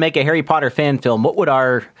were going to make a Harry Potter fan film, what would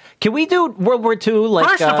can we do World War II?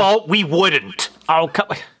 First of all, we wouldn't. Oh, come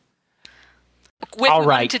on. All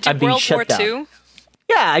right, to do World War II?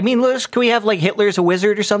 Yeah, I mean, can we have Hitler's a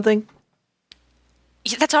wizard or something?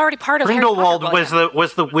 Yeah, that's already part of Grindelwald was the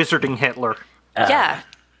wizarding Hitler. Yeah.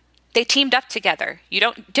 They teamed up together.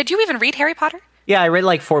 Did you even read Harry Potter? Yeah, I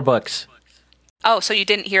read 4 books. Oh, so you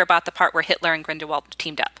didn't hear about the part where Hitler and Grindelwald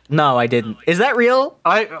teamed up? No, I didn't. Is that real?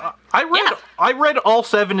 I read all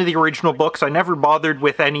 7 of the original books. I never bothered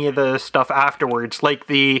with any of the stuff afterwards, like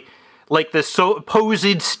the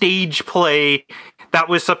supposed stage play that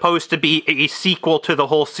was supposed to be a sequel to the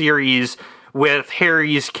whole series with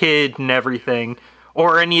Harry's kid and everything,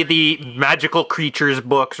 or any of the magical creatures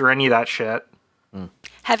books or any of that shit.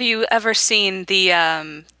 Have you ever seen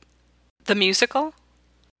the musical?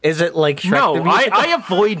 Is it like Shrek No, the musical? I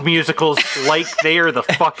avoid musicals like they are the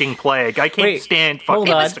fucking plague. I can't stand fucking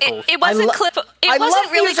musicals. It wasn't I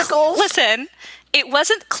love really musicals. listen, it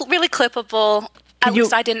wasn't really clippable. At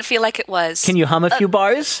least I didn't feel like it was. Can you hum a few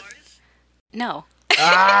bars? No.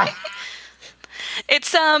 Ah.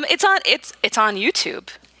 It's on YouTube.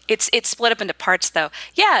 It's split up into parts though.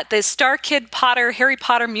 Yeah, the Star Kid Potter Harry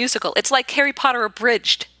Potter musical. It's like Harry Potter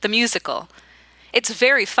Abridged, the musical. It's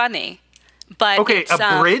very funny. But okay, it's,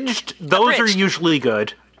 abridged? Those abridged. are usually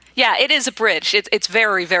good. Yeah, it is abridged. It's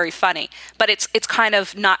very, very funny. But it's kind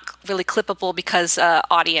of not really clippable because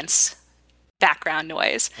audience background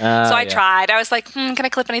noise. So I tried. I was like, can I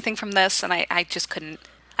clip anything from this? And I just couldn't.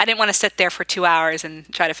 I didn't want to sit there for 2 hours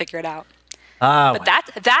and try to figure it out. But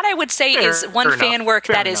that I would say is one fan work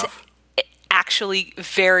that is actually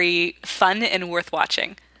very fun and worth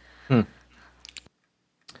watching.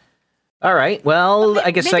 All right. Well,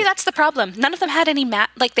 I guess maybe that's the problem. None of them had any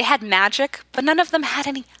they had magic, but none of them had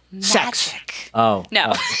any sex. Magic. Oh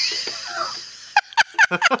no.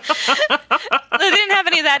 They didn't have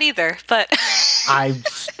any of that either. But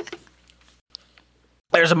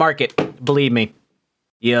there's a market. Believe me.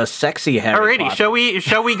 Yeah, sexy Harry Alrighty, Potter.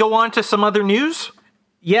 shall we go on to some other news?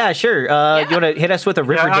 Yeah, sure. You want to hit us with a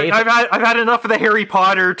River Dave? I've had enough of the Harry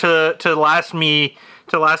Potter to last me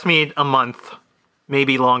a month.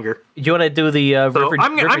 Maybe longer. Do you want to do the River Dave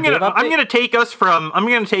update? I'm gonna take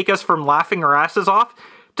us from laughing our asses off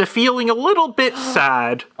to feeling a little bit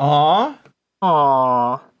sad.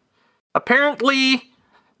 Aww. Apparently,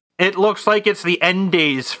 it looks like it's the end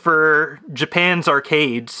days for Japan's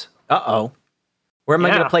arcades. Uh-oh. Where am I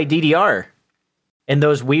going to play DDR? In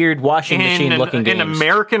those weird washing machine looking games. In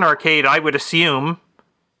American arcade, I would assume.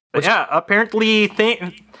 But apparently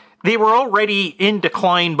they were already in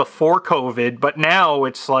decline before COVID, but now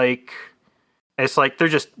it's like they're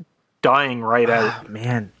just dying right out.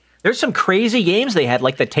 Man, there's some crazy games they had,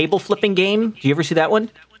 like the table flipping game. Do you ever see that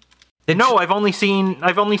one? No, I've only seen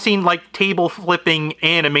like table flipping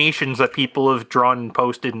animations that people have drawn and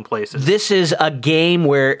posted in places. This is a game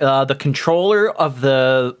where the controller of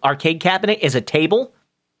the arcade cabinet is a table,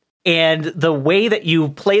 and the way that you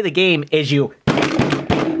play the game is you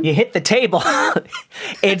hit the table,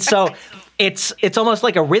 and so it's almost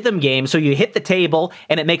like a rhythm game. So you hit the table,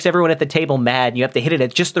 and it makes everyone at the table mad. You have to hit it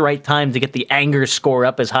at just the right time to get the anger score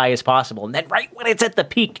up as high as possible. And then right when it's at the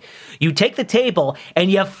peak, you take the table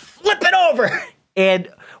and you flip it over. And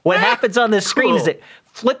what happens on the screen is it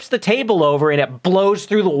flips the table over, and it blows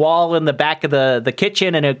through the wall in the back of the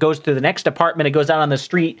kitchen, and it goes to the next apartment. It goes out on the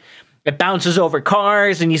street. It bounces over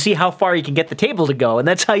cars, and you see how far you can get the table to go. And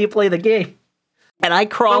that's how you play the game. And I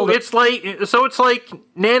crawled. It's like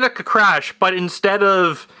Nanaka Crash, but instead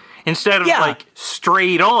of like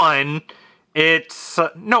straight on, it's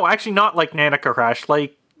no, actually not like Nanaka Crash,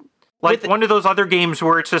 like one of those other games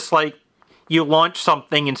where it's just like you launch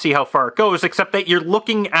something and see how far it goes, except that you're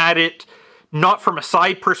looking at it not from a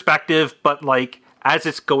side perspective, but like as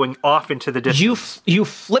it's going off into the distance. You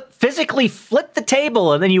physically flip the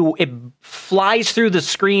table, and then it flies through the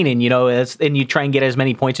screen, and and you try and get as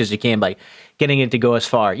many points as you can by getting it to go as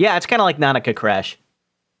far. Yeah, it's kind of like Nanaka Crash.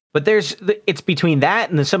 But it's between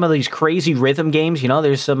that and then some of these crazy rhythm games,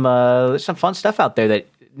 there's some fun stuff out there that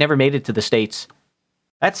never made it to the States.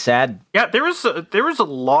 That's sad. Yeah, there was a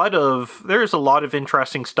lot of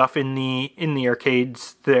interesting stuff in the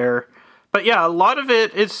arcades there. But yeah, a lot of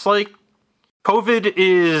it is like COVID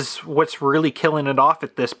is what's really killing it off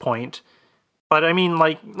at this point. But I mean,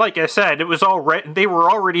 like I said, they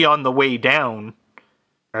were already on the way down,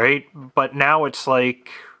 right? But now it's like,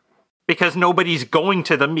 because nobody's going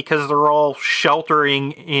to them because they're all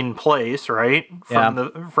sheltering in place, right? From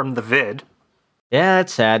the vid. Yeah,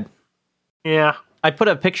 that's sad. Yeah. I put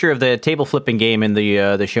a picture of the table flipping game in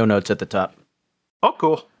the show notes at the top. Oh,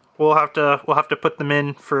 cool. We'll have to put them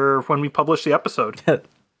in for when we publish the episode.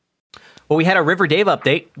 Well, we had a River Dave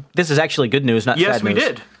update. This is actually good news, not sad news. Yes, we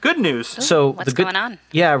did. Good news. So what's going on?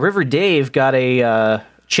 Yeah, River Dave got a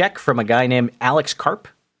check from a guy named Alex Karp,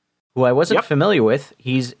 who I wasn't familiar with.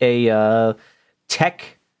 He's a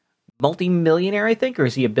tech multimillionaire, I think, or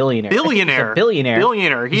is he a billionaire? Billionaire. He's a billionaire.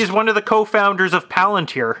 Billionaire. He's one of the co-founders of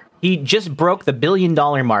Palantir. He just broke the $1 billion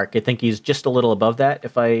mark. I think he's just a little above that,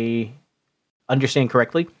 if I understand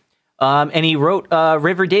correctly. And he wrote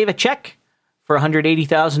River Dave a check for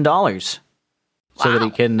 $180,000 so that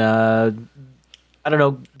he can,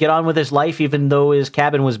 get on with his life, even though his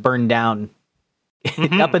cabin was burned down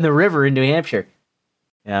up in the river in New Hampshire.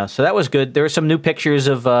 Yeah, so that was good. There were some new pictures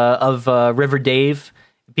of River Dave.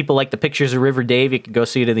 If people like the pictures of River Dave, you can go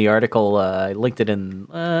see it in the article. I linked it in.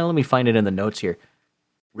 Let me find it in the notes here.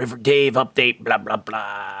 River Dave update. Blah blah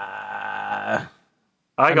blah.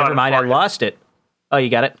 Never mind. I lost it. Oh, you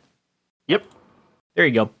got it. Yep. There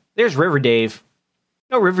you go. There's River Dave.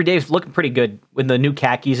 No, River Dave's looking pretty good with the new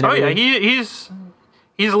khakis and everything. Oh yeah,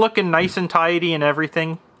 he's looking nice and tidy and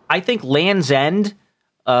everything. I think Land's End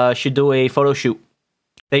should do a photo shoot.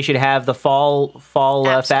 They should have the fall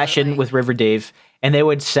fashion with River Dave, and they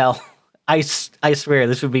would sell. I swear,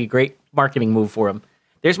 this would be a great marketing move for them.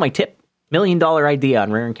 There's my tip: $1 million idea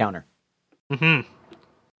on Rare Encounter.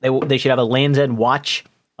 They should have a Land's End watch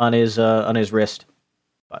on his wrist,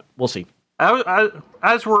 but we'll see.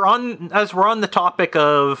 As we're on the topic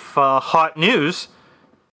of hot news,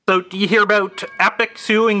 so do you hear about Epic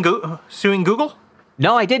suing Google?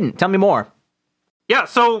 No, I didn't. Tell me more. Yeah,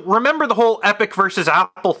 so remember the whole Epic versus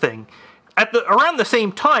Apple thing. Around the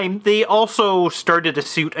same time, they also started a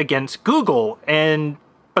suit against Google,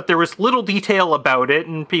 but there was little detail about it,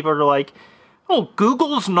 and people are like, oh,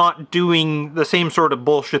 Google's not doing the same sort of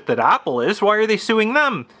bullshit that Apple is. Why are they suing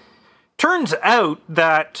them? Turns out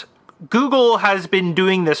that Google has been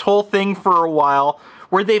doing this whole thing for a while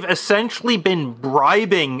where they've essentially been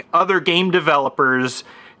bribing other game developers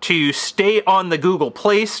to stay on the Google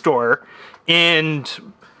Play Store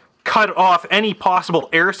and cut off any possible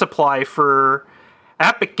air supply for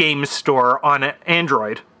Epic Games Store on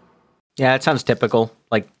Android. Yeah, it sounds typical.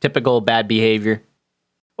 Like typical bad behavior.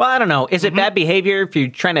 Well, I don't know. Is it bad behavior if you're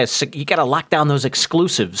trying to... You gotta lock down those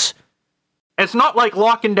exclusives. It's not like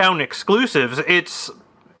locking down exclusives. It's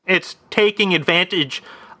taking advantage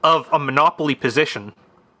of a monopoly position.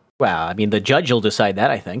 Well, I mean, the judge will decide that,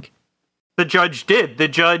 I think. The judge did. The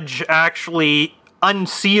judge actually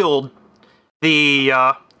unsealed the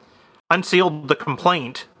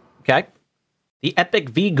complaint. Okay. The Epic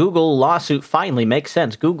v. Google lawsuit finally makes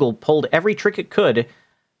sense. Google pulled every trick it could.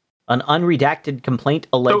 An unredacted complaint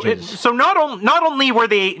alleges. So not only were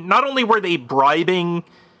they bribing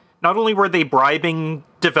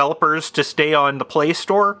developers to stay on the Play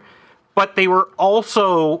Store, but they were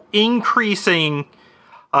also increasing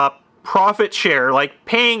profit share, like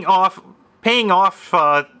paying off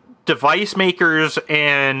device makers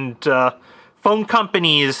and phone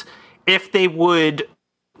companies if they would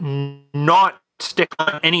not stick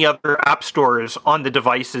on any other app stores on the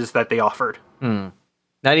devices that they offered.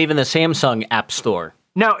 Not even the Samsung App Store.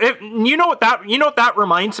 Now, you know what that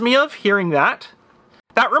reminds me of? Hearing that,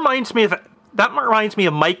 that reminds me of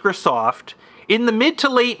Microsoft in the mid to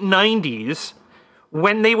late 90s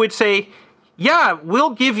when they would say, "Yeah,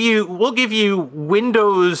 we'll give you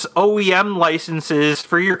Windows OEM licenses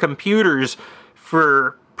for your computers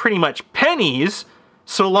for pretty much pennies,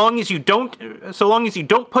 so long as you don't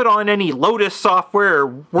put on any Lotus software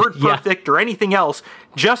or WordPerfect or anything else,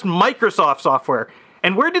 just Microsoft software."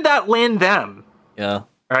 And where did that land them? Yeah.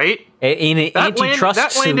 Right? In an antitrust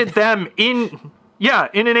suit. That landed them in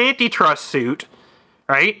an antitrust suit,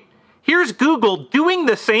 right? Here's Google doing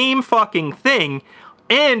the same fucking thing,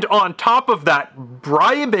 and on top of that,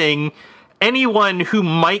 bribing anyone who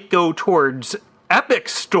might go towards Epic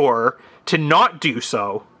Store to not do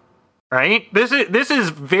so. Right? This is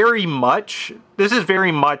very much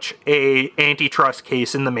a antitrust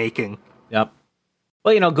case in the making. Yep.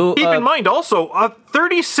 Well, Google. Keep in mind also,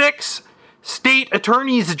 36 state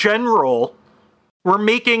attorneys general were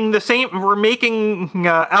making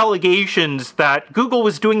allegations that Google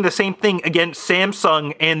was doing the same thing against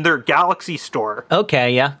Samsung and their Galaxy Store.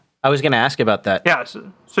 Okay, yeah. I was going to ask about that. Yeah,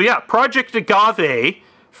 so Project Agave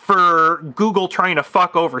for Google trying to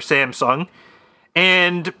fuck over Samsung,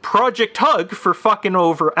 and Project Hug for fucking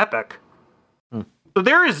over Epic. So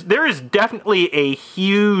there is definitely a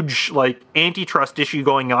huge antitrust issue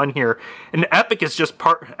going on here, and Epic is just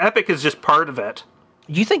part of it.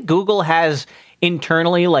 Do you think Google has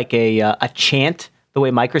internally a chant, the way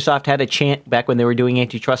Microsoft had a chant back when they were doing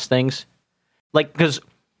antitrust things? Because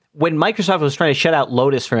when Microsoft was trying to shut out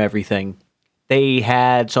Lotus from everything, they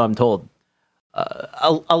had, so I'm told,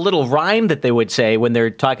 a little rhyme that they would say when they're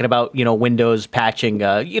talking about Windows patching.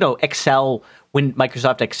 Excel when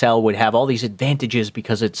Microsoft Excel would have all these advantages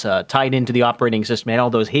because it's tied into the operating system and all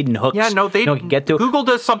those hidden hooks. Yeah, no, they no one can get to. Google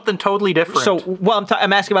does something totally different. So, well,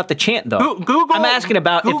 I'm asking about the chant though. Google. I'm asking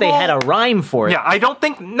about if they had a rhyme for it. Yeah, I don't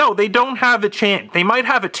think. No, they don't have a chant. They might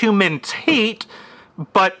have a 2-minute hate,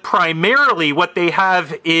 but primarily what they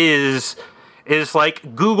have is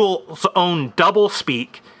like Google's own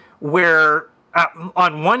doublespeak, where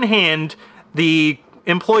on one hand the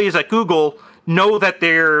employees at Google know that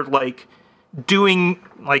they're like doing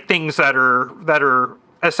like things that are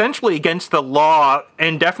essentially against the law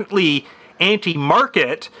and definitely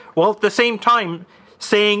anti-market, while at the same time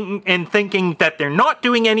saying and thinking that they're not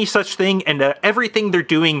doing any such thing and that everything they're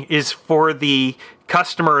doing is for the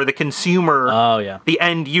customer, the consumer, the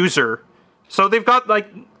end user. So they've got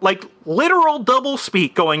like literal double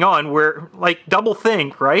speak going on, where like double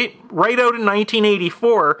think, right out in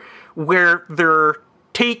 1984, where they're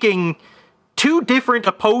taking two different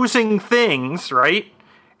opposing things, right,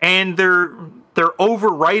 and they're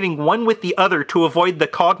overwriting one with the other to avoid the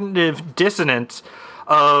cognitive dissonance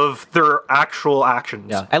of their actual actions.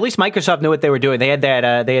 Yeah, at least Microsoft knew what they were doing. They had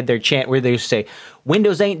that. They had their chant where they used to say,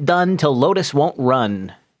 "Windows ain't done till Lotus won't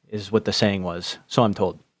run," is what the saying was. So I'm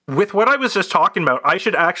told. With what I was just talking about, I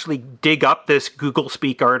should actually dig up this Google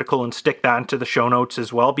Speak article and stick that into the show notes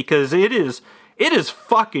as well, because it is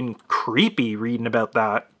fucking creepy reading about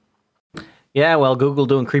that. Yeah, well, Google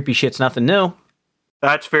doing creepy shit's nothing new.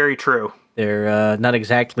 That's very true. They're not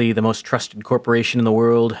exactly the most trusted corporation in the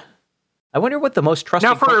world. I wonder what the most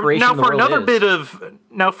trusted corporation in the world is.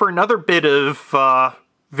 Now for another bit of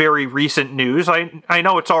very recent news, I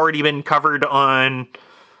know it's already been covered on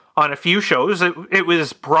a few shows. It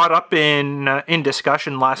was brought up in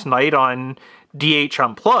discussion last night on DH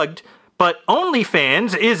Unplugged, but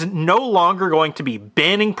OnlyFans is no longer going to be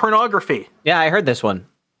banning pornography. Yeah, I heard this one.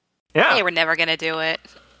 Yeah. They were never going to do it.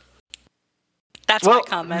 That's my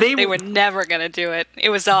comment. They were never going to do it. It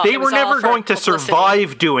was all. They were never going to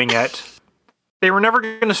survive doing it. They were never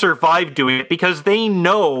going to survive doing it because they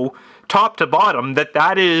know top to bottom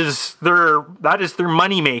that is their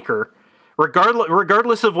moneymaker.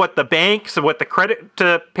 Regardless of what the banks and what the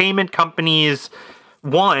credit payment companies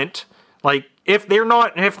want, like if they're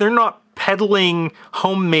not peddling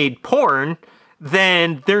homemade porn,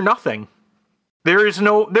 then they're nothing. There is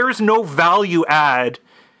no value add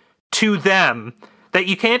to them that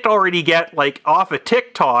you can't already get like off of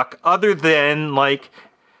TikTok other than like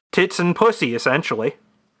tits and pussy, essentially.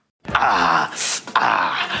 Good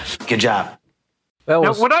job.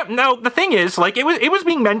 Now the thing is, like it was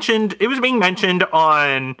being mentioned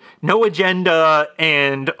on No Agenda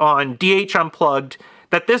and on DH Unplugged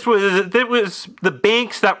that it was the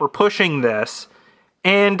banks that were pushing this.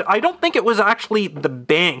 And I don't think it was actually the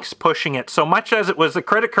banks pushing it so much as it was the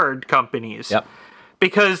credit card companies. Yep.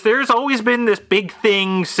 Because there's always been this big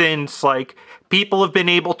thing since, like, people have been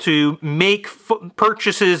able to make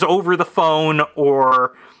purchases over the phone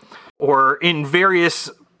or in various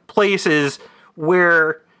places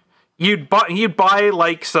where you'd buy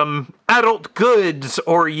like some adult goods,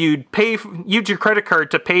 or you'd use your credit card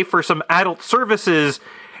to pay for some adult services,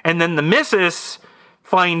 and then the missus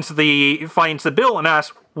finds the bill and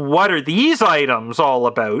asks, "What are these items all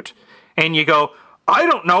about?" And you go, "I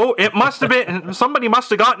don't know. It must have been somebody must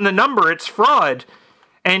have gotten the number. It's fraud."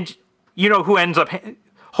 And you know who ends up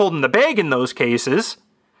holding the bag in those cases?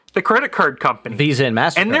 The credit card company, Visa and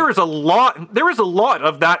MasterCard. And there is a lot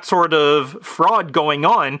of that sort of fraud going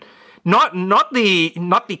on. Not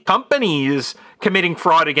the companies committing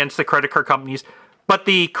fraud against the credit card companies, but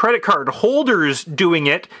the credit card holders doing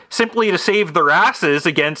it simply to save their asses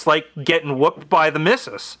against like getting whooped by the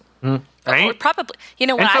missus. Right? Or probably, you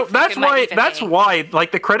know, what and so that's why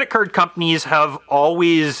like the credit card companies have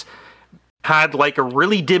always had like a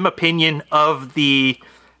really dim opinion of the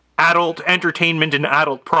adult entertainment and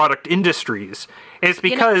adult product industries. It's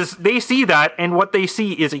because they see that, and what they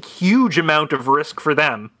see is a huge amount of risk for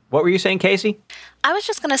them. What were you saying, Casey? I was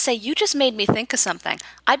just going to say, you just made me think of something.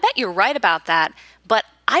 I bet you're right about that, but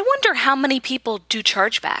I wonder how many people do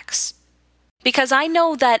chargebacks. Because I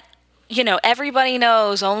know that, you know, everybody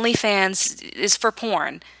knows OnlyFans is for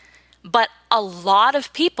porn, but a lot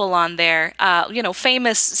of people on there, you know,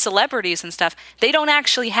 famous celebrities and stuff, they don't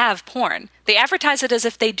actually have porn. They advertise it as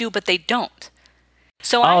if they do, but they don't.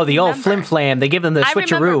 So the old flim flam. They give them the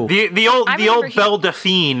switcheroo. The old Belle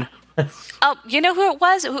Delphine. Oh, you know who it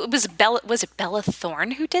was? Was it Bella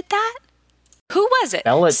Thorne who did that? Who was it?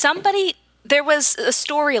 Somebody. There was a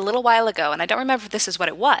story a little while ago, and I don't remember if this is what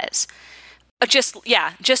it was. Just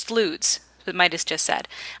lewds. What Midas just said.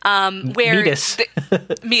 Where Midas.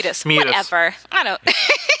 Midas. Whatever. I don't.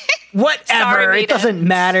 Whatever. Sorry, it doesn't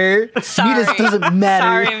matter. Sorry. Midas doesn't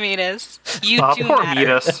matter. Sorry, Midas. You do poor matter.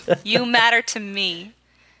 Midas. You matter to me.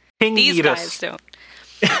 King These Midas. guys don't.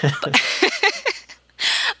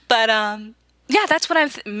 But yeah, that's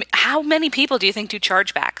what how many people do you think do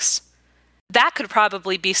chargebacks? That could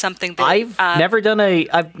probably be something that I've never done a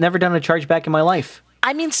chargeback in my life.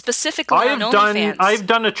 I mean, specifically on OnlyFans. I've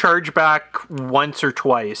done a chargeback once or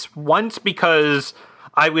twice. Once because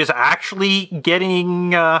I was actually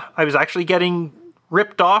getting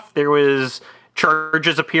ripped off. There was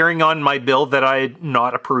charges appearing on my bill that I had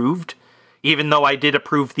not approved, even though I did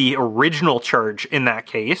approve the original charge in that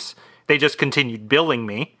case. They just continued billing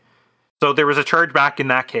me. So there was a chargeback in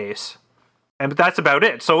that case. And that's about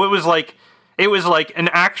it. So it was like an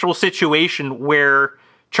actual situation where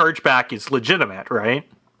chargeback is legitimate, right?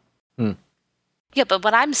 Yeah, but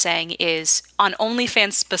what I'm saying is, on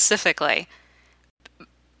OnlyFans specifically,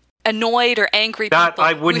 annoyed or angry that people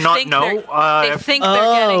I would who not think know. they think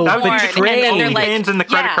they're getting that would porn, be between and then they're like, OnlyFans and the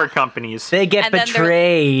credit yeah. card companies. They get And then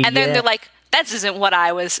betrayed. And then they're like, that isn't what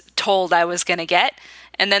I was told I was going to get.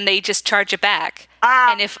 And then they just charge it back.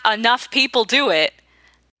 And if enough people do it,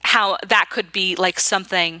 how that could be like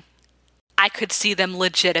something I could see them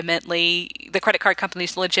legitimately, the credit card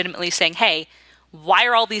companies legitimately saying, hey, why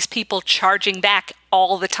are all these people charging back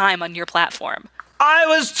all the time on your platform? I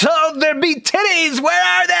was told there'd be titties. Where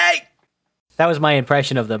are they? That was my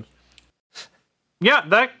impression of them. Yeah,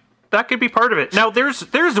 that could be part of it. Now,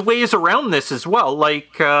 there's ways around this as well.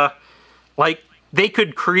 Like they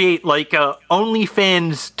could create like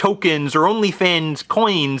OnlyFans tokens or OnlyFans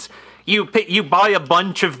coins. You buy a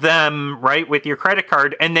bunch of them, right, with your credit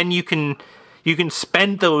card, and then you can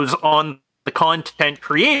spend those on the content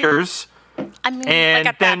creators. I mean, and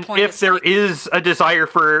like at then that point, if there is a desire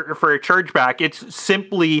for a chargeback, it's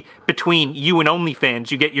simply between you and OnlyFans.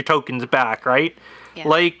 You get your tokens back, right? Yeah.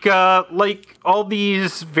 Like all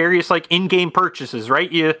these various like in-game purchases,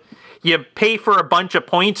 right? You pay for a bunch of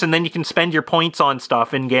points, and then you can spend your points on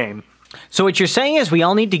stuff in-game. So what you're saying is we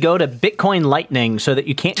all need to go to Bitcoin Lightning so that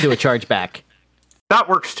you can't do a chargeback. That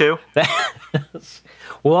works too.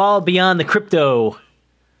 We'll all be on the crypto.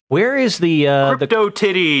 Where is the crypto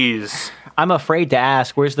titties? I'm afraid to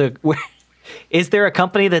ask. Is there a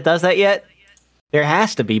company that does that yet? There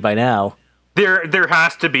has to be by now. There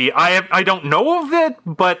has to be. I don't know of it,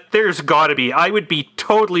 but there's got to be. I would be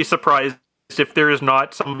totally surprised if there is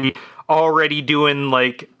not somebody already doing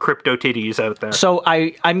like crypto titties out there. So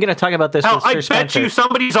I'm going to talk about this with Sir I bet Spencer. you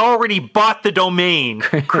somebody's already bought the domain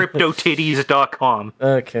cryptotitties.com.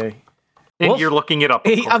 Okay. And you're looking it up.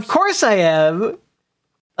 Of course I am.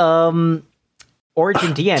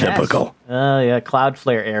 Origin DNS. Typical. Yeah,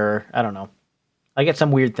 Cloudflare error. I don't know. I get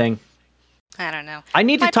some weird thing. I don't know. I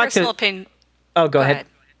need to my talk personal to. opinion. Oh, go ahead.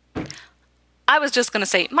 I was just going to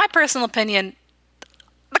say, my personal opinion,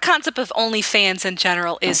 the concept of OnlyFans in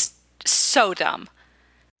general is so dumb.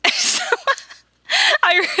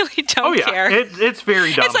 I really don't care. It's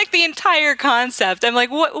very dumb. It's like the entire concept. I'm like,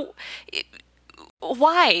 what?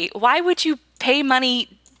 Why? Why would you pay money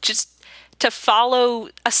just to follow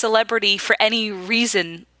a celebrity for any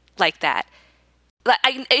reason like that?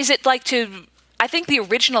 Is it like to... I think the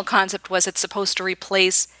original concept was it's supposed to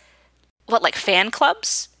replace, like fan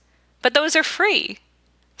clubs? But those are free.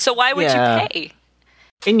 So why would you pay?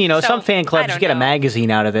 And, some fan clubs, you get a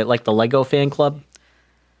magazine out of it, like the Lego fan club.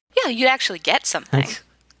 Yeah, you'd actually get something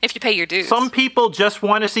if you pay your dues. Some people just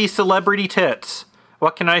want to see celebrity tits.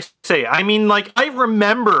 What can I say? I mean, like, I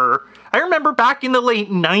remember back in the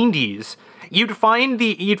late 90s, you'd find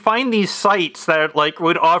these sites that like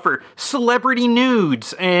would offer celebrity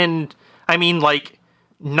nudes, and I mean, like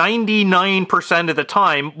 99% of the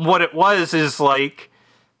time, what it was is like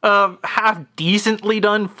half decently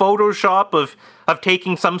done Photoshop of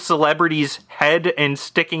taking some celebrity's head and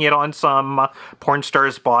sticking it on some porn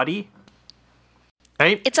star's body.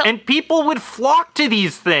 Right? And people would flock to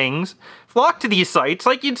these sites.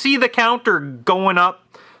 Like, you'd see the counter going up,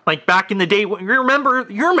 like back in the day. You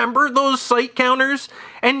remember those site counters?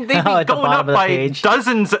 And they'd be going up by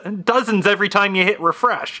dozens every time you hit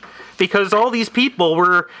refresh, because all these people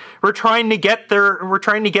were trying to get their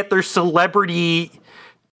celebrity,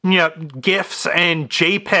 GIFs and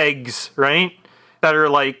JPEGs, right? That are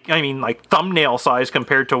like thumbnail size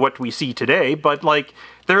compared to what we see today, but like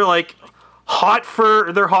they're hot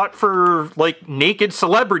for like naked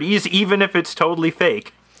celebrities, even if it's totally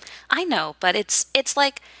fake. I know, but it's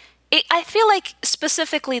like I feel like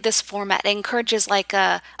specifically this format encourages like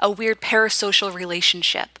a weird parasocial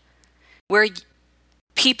relationship where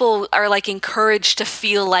people are like encouraged to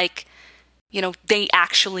feel like, they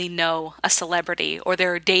actually know a celebrity, or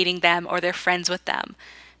they're dating them, or they're friends with them.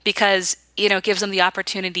 because, it gives them the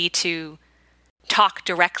opportunity to talk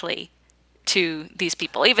directly to these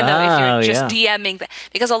people, even though if you're just DMing them,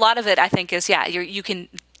 because a lot of it, I think, is, you can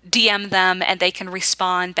DM them and they can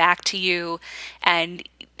respond back to you and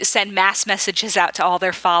send mass messages out to all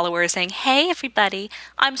their followers saying, hey, everybody,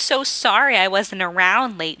 I'm so sorry I wasn't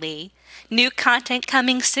around lately. New content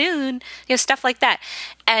coming soon. Stuff like that.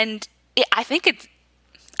 And I think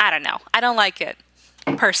I don't know. I don't like it,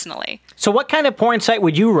 personally. So what kind of porn site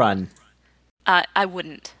would you run? I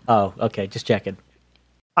wouldn't. Oh, okay. Just checking.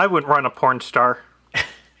 I wouldn't run a porn star.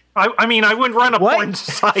 I mean, I wouldn't run a porn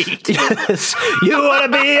site. Yes. You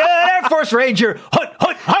want to be an Air Force Ranger? Hut,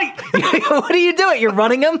 hi! What are you doing? You're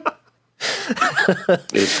running them?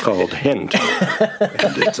 It's called hint,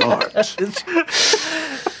 and it's art.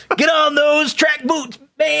 Get on those track boots,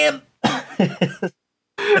 bam!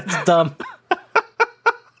 That's dumb.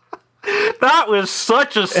 That was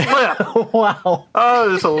such a slip. Wow. Oh,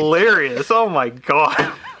 it was hilarious. Oh, my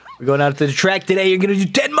God. We're going out to the track today. You're going to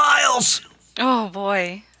do 10 miles. Oh,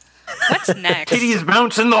 boy. What's next? Kitty's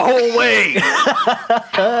bouncing the whole way.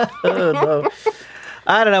 Oh, no.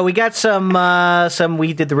 I don't know. We got some.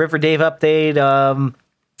 We did the River Dave update.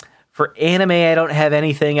 For anime, I don't have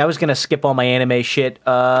anything. I was gonna skip all my anime shit,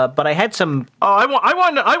 but I had some. Oh,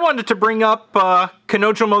 I wanted to bring up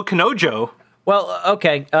Kanojo Mo Kanojo. Well,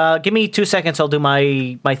 okay. Give me 2 seconds. I'll do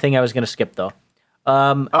my thing. I was gonna skip though.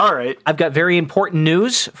 All right. I've got very important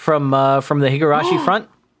news from the Higurashi front.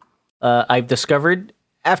 I've discovered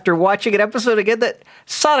after watching an episode again that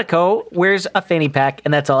Sadako wears a fanny pack,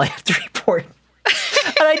 and that's all I have to report.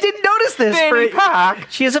 And I didn't notice this. Fanny pack?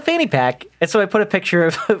 She has a fanny pack. And so I put a picture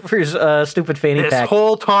of her stupid fanny pack. The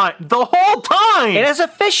whole time. It has a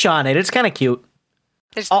fish on it. It's kind of cute.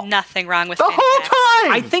 There's nothing wrong with the fanny whole packs.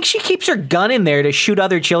 time. I think she keeps her gun in there to shoot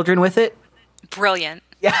other children with it. Brilliant.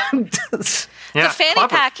 Yeah. The fanny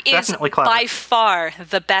pack is by far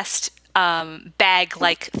the best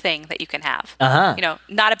bag-like thing that you can have. Uh-huh.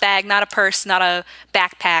 Not a bag, not a purse, not a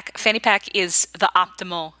backpack. Fanny pack is the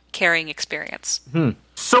optimal carrying experience.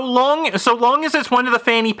 So long as it's one of the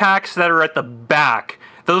fanny packs that are at the back.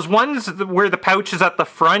 Those ones where the pouch is at the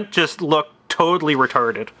front just look totally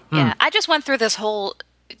retarded. Yeah, I just went through this whole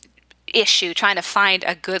issue trying to find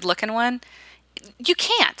a good-looking one. You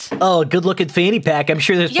can't. Oh, a good-looking fanny pack. I'm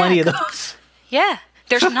sure there's plenty of those. Yeah,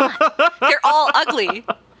 there's not. They're all ugly.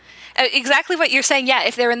 Exactly what you're saying. Yeah,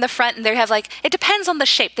 if they're in the front and they have it depends on the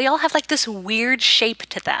shape. They all have this weird shape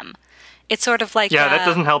to them. It's sort of like... Yeah, that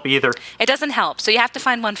doesn't help either. It doesn't help. So you have to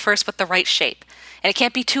find one first with the right shape. And it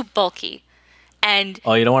can't be too bulky. And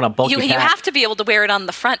you don't want a bulky pack. You have to be able to wear it on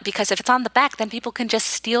the front, because if it's on the back, then people can just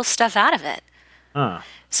steal stuff out of it.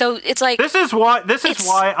 So it's like... This is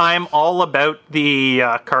why I'm all about the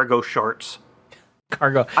cargo shorts.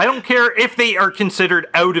 Cargo. I don't care if they are considered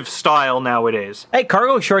out of style nowadays. Hey,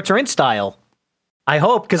 cargo shorts are in style. I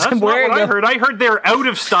hope, because I'm wearing them. I heard they're out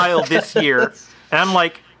of style this year. And I'm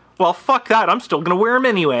like... Well, fuck that. I'm still going to wear them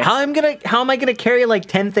anyway. How am I going to carry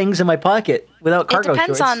 10 things in my pocket without cargo shorts? It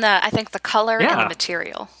depends on the color and the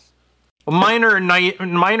material. Mine are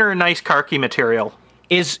a nice khaki material.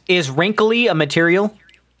 Is wrinkly a material?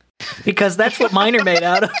 Because that's what mine are made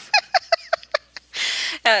out of.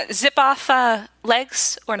 Zip off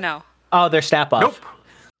legs or no? Oh, they're snap off.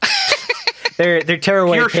 Nope. they're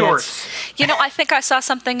tearaway pure pants. Shorts. I think I saw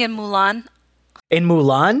something in Mulan. In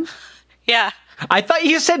Mulan? Yeah. I thought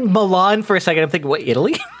you said Milan for a second. I'm thinking, what,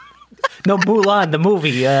 Italy? No, Mulan, the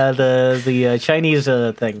movie, the Chinese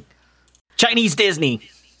thing. Chinese Disney.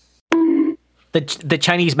 The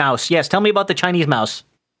Chinese mouse. Yes, tell me about the Chinese mouse.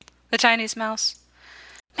 The Chinese mouse.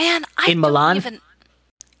 Man, in Milan?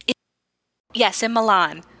 Yes, in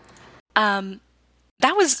Milan.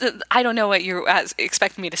 That was, I don't know what you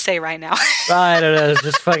expect me to say right now. I don't know, it's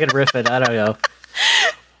just fucking riffing. I don't know.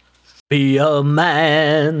 Be a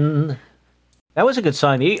man. That was a good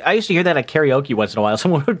song. I used to hear that at karaoke once in a while.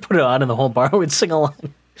 Someone would put it on and the whole bar would sing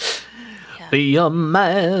along. Yeah. Be a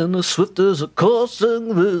man as swift as a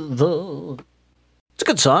coursing river. It's a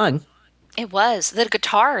good song. It was. The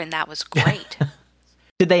guitar in that was great.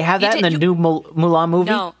 Did they have that in the new Mulan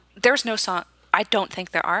movie? No, there's no song. I don't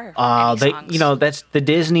think there are. Songs. That's the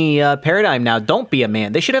Disney paradigm now. Don't be a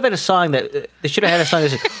man. They should have had a song that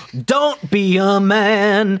said, "Don't be a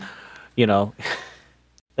man."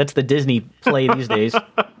 That's the Disney play these days. Good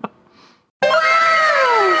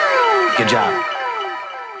job.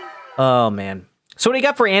 Oh, man. So what do you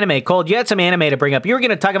got for anime, Cole? You had some anime to bring up. You were going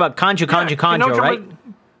to talk about Kanjo, right?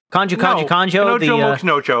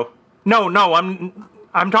 Kanjo. No,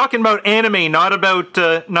 I'm talking about anime, not about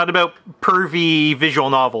pervy visual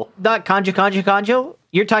novel. Not Kanjo.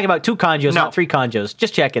 You're talking about 2 kanjos, not 3 kanjos.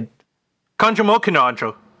 Just checking. Kanjo mo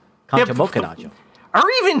kanojo. Kanjo mo kanojo. Are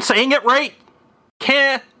we even saying it right?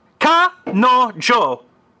 Kanojo.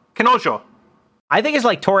 Kanojo. I think it's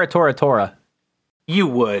like Tora. You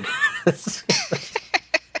would.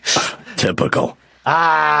 Typical.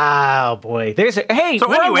 Oh boy. There's a hey.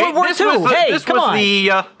 So anyway,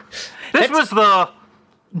 this was the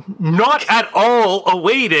not at all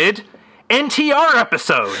awaited NTR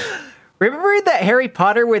episode. Remember that Harry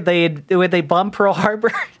Potter where they bombed Pearl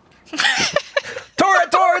Harbor?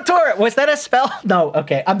 Tora. Was that a spell? No.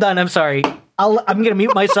 Okay, I'm done. I'm sorry. I'm gonna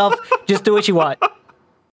mute myself. Just do what you want.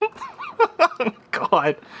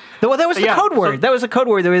 God. Well, that was the code word. That was a code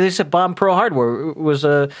word. They said bomb Pearl Hardware. It was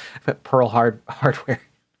Pearl Hardware.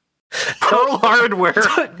 Pearl Hardware.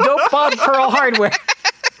 Don't bomb Pearl Hardware.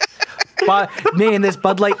 Man, this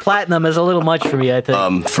Bud Light Platinum is a little much for me, I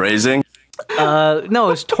think. Phrasing?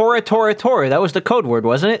 No, it's Tora. That was the code word,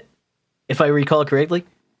 wasn't it? If I recall correctly.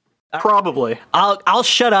 Probably. I'll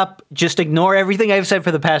shut up. Just ignore everything I've said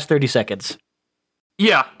for the past 30 seconds.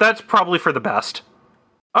 Yeah, that's probably for the best.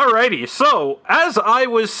 Alrighty, so, as I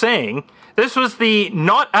was saying, this was the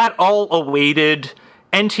not at all awaited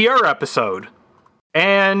NTR episode.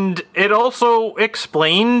 And it also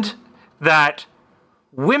explained that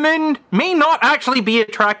women may not actually be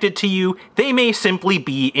attracted to you, they may simply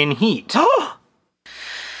be in heat.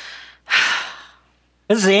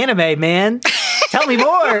 This is anime, man. Tell me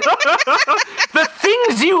more. The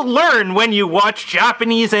things you learn when you watch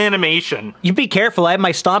Japanese animation. You be careful, I have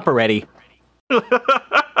my stomper ready.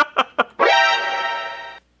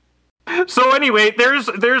 So anyway, there's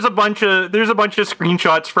a bunch of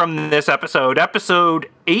screenshots from this episode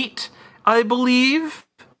 8, I believe,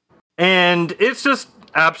 and it's just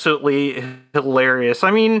absolutely hilarious.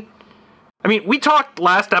 I mean, we talked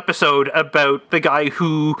last episode about the guy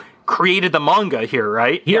who created the manga here,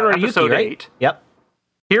 right? Hiroyuki, right? 8. Yep.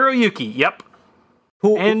 Hiroyuki, yep.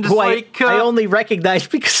 Who I only recognized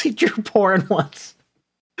because he drew porn once.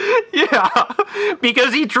 Yeah,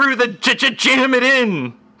 because he drew the Jam It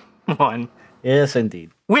In one. Yes, indeed.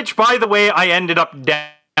 Which, by the way, I ended up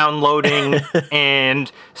downloading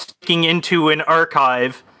and sticking into an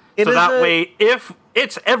archive. So that way, if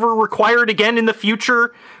it's ever required again in the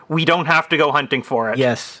future, we don't have to go hunting for it.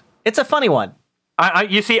 Yes. It's a funny one.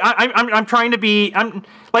 You see, I'm trying to be. I'm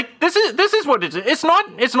like this is what it is. It's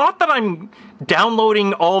not that I'm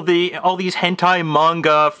downloading all these hentai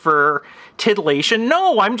manga for titillation.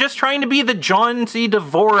 No, I'm just trying to be the John C.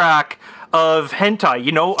 Dvorak of hentai.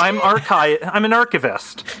 You know, I'm an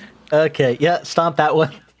archivist. Okay, yeah, stomp that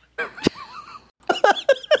one.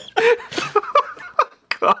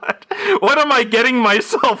 God, what am I getting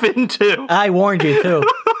myself into? I warned you too.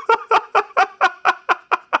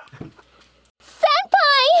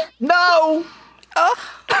 No!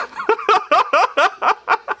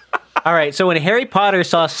 All right, so when Harry Potter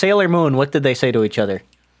saw Sailor Moon, what did they say to each other?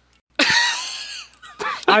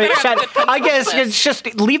 I guess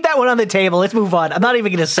just leave that one on the table. Let's move on. I'm not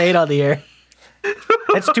even going to say it on the air.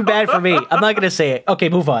 That's too bad for me. I'm not going to say it. Okay,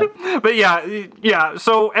 move on. But yeah.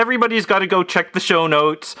 So everybody's got to go check the show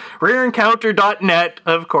notes, rareencounter.net,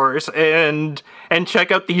 of course, and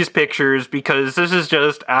check out these pictures because this is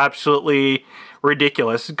just absolutely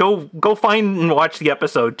ridiculous. Go find and watch the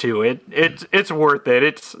episode too. It's worth it.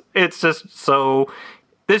 It's just so.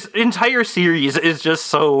 This entire series is just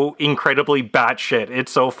so incredibly batshit.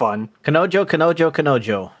 It's so fun. Kanojo.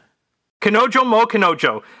 Kanojo mo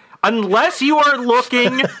kanojo. Unless you are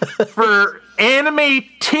looking for anime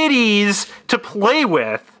titties to play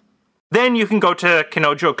with, then you can go to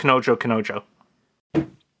Kanojo.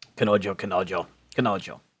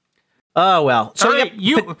 Oh well. So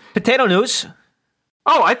right, potato news.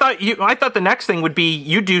 Oh, I thought the next thing would be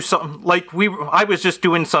you do something like I was just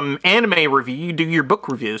doing some anime review. You do your book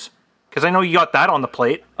reviews because I know you got that on the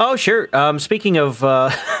plate. Oh sure. Speaking of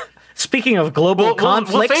global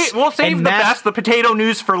conflicts, we'll save the potato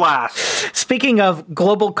news for last. Speaking of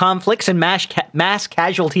global conflicts and mass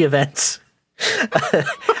casualty events,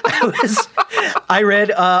 I read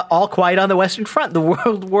All Quiet on the Western Front, the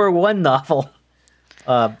World War I novel.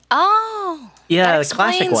 Yeah, that the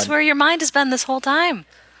classic explains one. where your mind has been this whole time.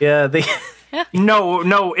 Yeah,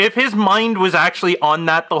 No. If his mind was actually on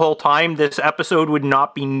that the whole time, this episode would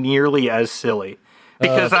not be nearly as silly.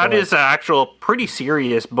 Because that is an actual pretty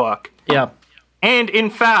serious book. Yeah. And in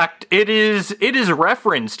fact, it is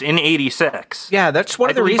referenced in 86. Yeah, that's one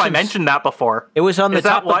of the reasons I mentioned that before. It was on the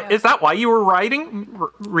top. Is that why you were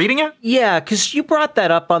reading it? Yeah, because you brought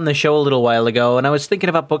that up on the show a little while ago, and I was thinking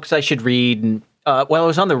about books I should read. And while I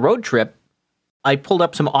was on the road trip, I pulled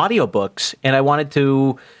up some audiobooks, and I wanted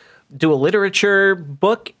to do a literature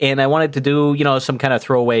book, and I wanted to do, some kind of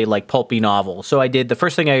throwaway, like, pulpy novel. So I did, the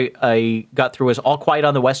first thing I got through was All Quiet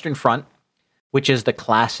on the Western Front, which is the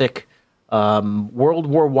classic World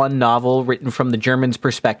War I novel written from the Germans'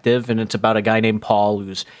 perspective, and it's about a guy named Paul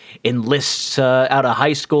who's enlists out of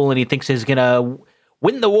high school, and he thinks he's going to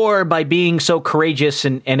win the war by being so courageous,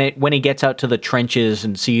 and when he gets out to the trenches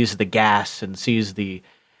and sees the gas and sees the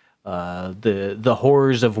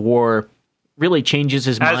horrors of war, really changes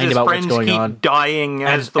his mind about what's going on. As his friends keep dying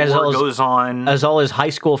as the war goes on. As all his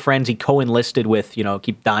high school friends he co-enlisted with,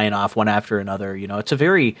 keep dying off one after another. It's a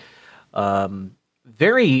very,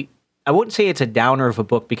 very, I wouldn't say it's a downer of a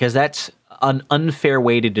book because that's an unfair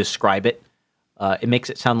way to describe it. It makes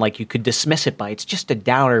it sound like you could dismiss it by it's just a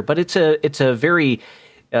downer, but it's a very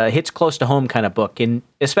hits close to home kind of book, and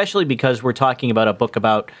especially because we're talking about a book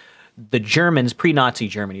about the Germans, pre-Nazi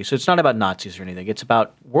Germany. So it's not about Nazis or anything. It's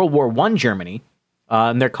about World War I Germany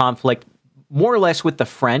and their conflict more or less with the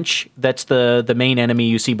French. That's the main enemy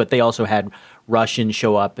you see, but they also had Russians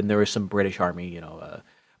show up, and there was some British army,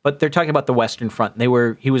 but they're talking about the Western Front.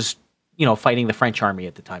 He was fighting the French army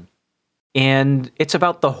at the time. And it's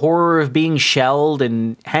about the horror of being shelled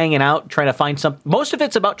and hanging out, trying to find something. Most of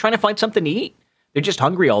it's about trying to find something to eat. They're just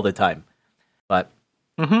hungry all the time. But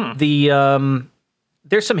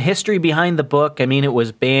there's some history behind the book. I mean, it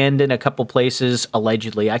was banned in a couple places,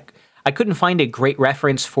 allegedly. I couldn't find a great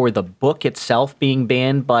reference for the book itself being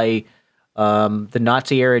banned by the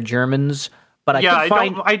Nazi-era Germans. But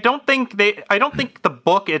I don't think the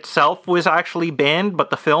book itself was actually banned,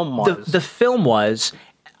 but the film was. The film was.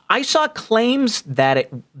 I saw claims that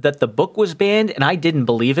the book was banned, and I didn't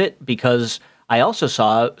believe it because I also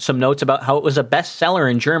saw some notes about how it was a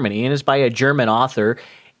bestseller in Germany and is by a German author.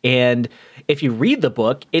 And if you read the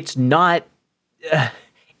book, it's not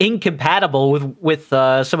incompatible with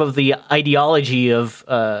some of the ideology of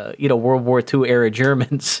World War II era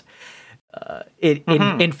Germans.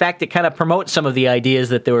 In fact, it kind of promotes some of the ideas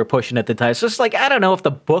that they were pushing at the time. So it's like, I don't know if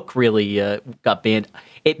the book really got banned.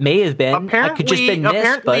 It may have been. I could just been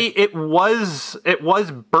missed, but it was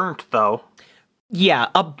burnt though. Yeah,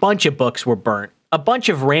 a bunch of books were burnt. A bunch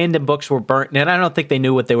of random books were burnt, and I don't think they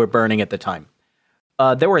knew what they were burning at the time.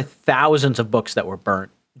 There were thousands of books that were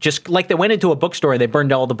burnt. Just like they went into a bookstore and they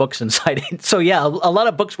burned all the books inside it. So yeah, a lot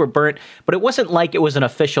of books were burnt, but it wasn't like it was an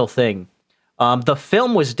official thing. The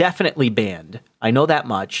film was definitely banned. I know that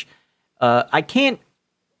much. The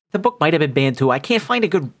book might have been banned too. I can't find a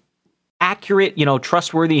good, accurate,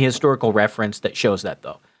 trustworthy historical reference that shows that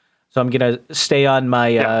though. So I'm going to stay on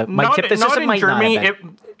my my tip. This isn't my Germany.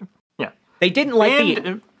 They didn't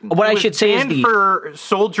like what I should say is for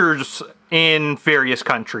soldiers in various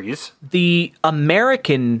countries. The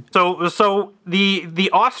American so the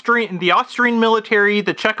Austrian military,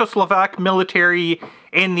 the Czechoslovak military,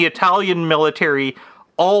 and the Italian military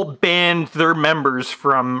all banned their members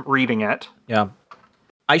from reading it. Yeah.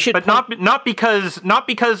 But not because of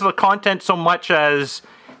the content so much as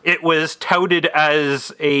it was touted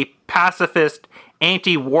as a pacifist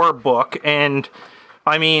anti-war book, and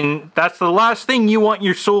I mean, that's the last thing you want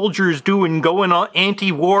your soldiers doing, going on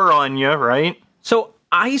anti-war on you, right? So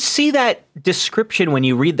I see that description when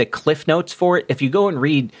you read the cliff notes for it. If you go and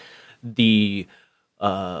read the,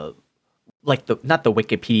 not the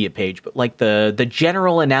Wikipedia page, but like the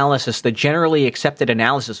general analysis, the generally accepted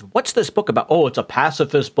analysis. What's this book about? Oh, it's a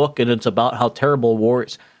pacifist book, and it's about how terrible war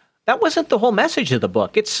is. That wasn't the whole message of the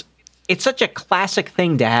book. It's such a classic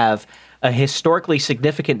thing to have a historically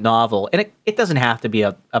significant novel, and it doesn't have to be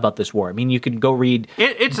about this war. I mean, you can go read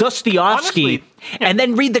Dostoevsky and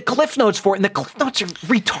then read the cliff notes for it, and the cliff notes are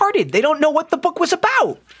retarded. They don't know what the book was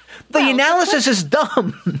about. The analysis is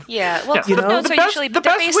dumb. Yeah, well, cliff notes are usually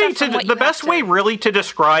the best way really to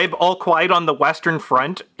describe All Quiet on the Western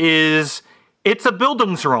Front is it's a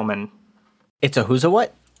Bildungsroman. It's a who's a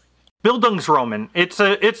what? Bildungsroman. It's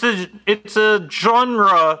a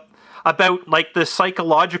genre about like the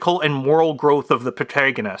psychological and moral growth of the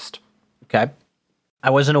protagonist. Okay. I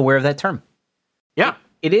wasn't aware of that term. Yeah.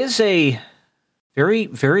 It is a very,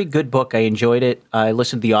 very good book. I enjoyed it. I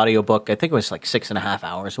listened to the audiobook. I think it was like 6.5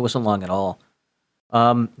 hours. It wasn't long at all.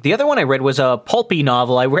 The other one I read was a pulpy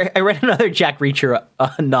novel. I read another Jack Reacher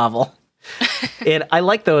novel. And I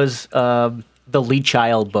like those, the Lee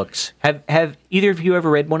Child books. Have either of you ever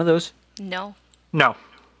read one of those? No.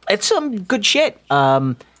 It's some good shit.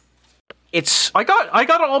 I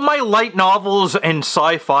got all my light novels and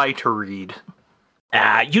sci-fi to read.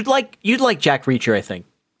 You'd like Jack Reacher, I think.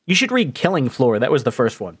 You should read Killing Floor. That was the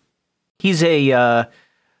first one. He's a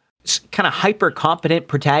kind of hyper competent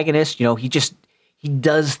protagonist. He he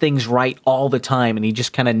does things right all the time, and he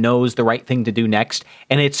just kind of knows the right thing to do next.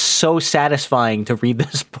 And it's so satisfying to read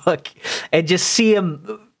this book and just see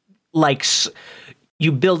him like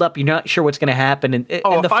you build up. You're not sure what's going to happen, and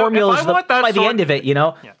the formula is by the end of it.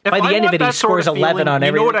 By the end of it, he scores 11 on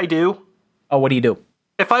everything. You know what I do? Oh, what do you do?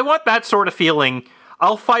 If I want that sort of feeling,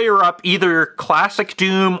 I'll fire up either Classic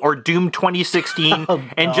Doom or Doom 2016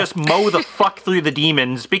 and just mow the fuck through the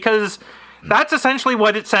demons, because that's essentially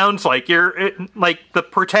what it sounds like. Like the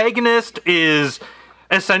protagonist is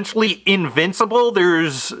essentially invincible.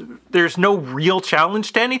 There's no real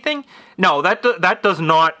challenge to anything. No, that does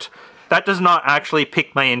not actually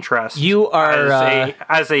pique my interest. You are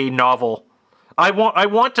as a novel. I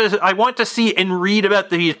want to see and read about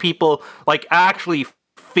these people like actually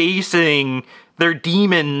facing their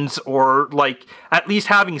demons, or like at least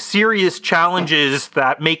having serious challenges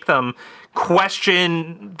that make them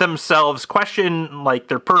question themselves, question like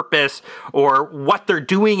their purpose or what they're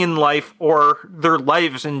doing in life or their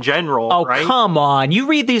lives in general. Oh, right? Come on. You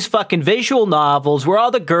read these fucking visual novels where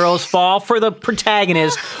all the girls fall for the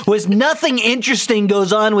protagonist who has nothing interesting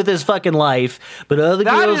goes on with his fucking life, but other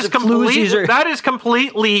girls that is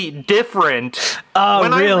completely different. Oh,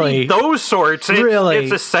 when really? I read those sorts,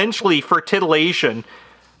 it's essentially for titillation.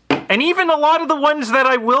 And even a lot of the ones that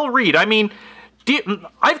I will read, I mean,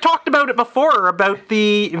 I've talked about it before about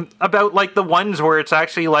like the ones where it's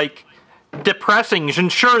actually like depressing.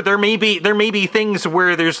 And sure, there may be things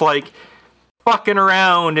where there's like fucking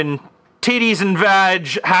around and titties and vag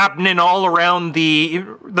happening all around the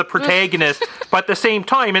protagonist, but at the same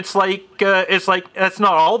time, it's like that's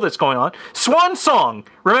not all that's going on. Swan Song,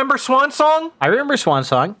 remember Swan Song? I remember Swan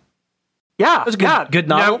Song. Yeah, it was a good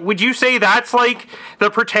novel. Now, would you say that's like the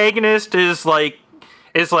protagonist is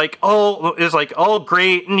all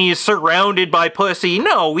great and he's surrounded by pussy?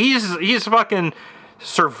 No, he's fucking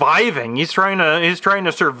surviving. He's trying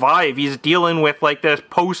to survive. He's dealing with like this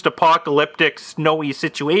post-apocalyptic snowy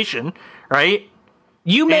situation, right?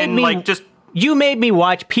 You made me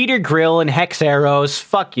watch Peter Grill and Hex Arrows.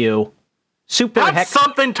 Fuck you. That's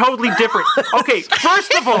something totally different. Okay,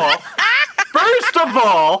 first of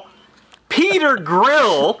all, Peter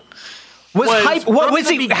Grill was hype. What was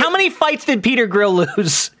he? How many fights did Peter Grill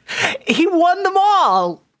lose? He won them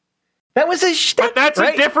all. That was his shtick. That's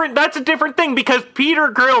a different thing, because Peter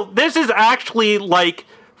Grill, this is actually like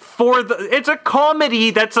it's a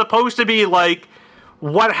comedy that's supposed to be like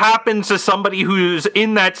what happens to somebody who's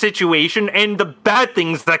in that situation and the bad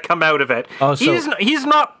things that come out of it. Oh, so he's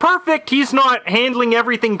not perfect. He's not handling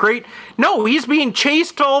everything great. No, he's being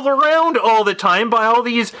chased all around all the time by all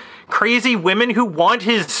these crazy women who want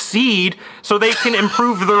his seed so they can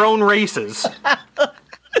improve their own races.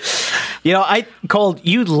 You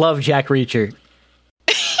love Jack Reacher.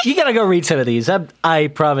 You gotta go read some of these. I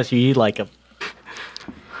promise you'd like them.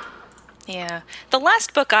 Yeah. The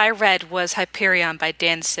last book I read was Hyperion by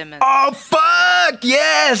Dan Simmons. Oh, fuck!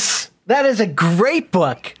 Yes! That is a great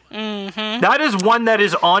book. Mm-hmm. That is one that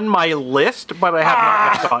is on my list, but I have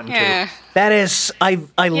not yet gotten to. That is... I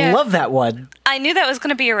love that one. I knew that was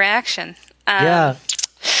going to be a reaction. Yeah.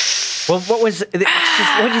 Well, what did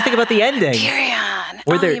you think about the ending?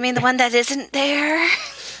 Hyperion. You mean the one that isn't there?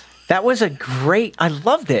 That was a great... I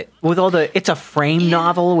loved it. With all it's a frame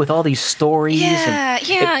novel with all these stories. It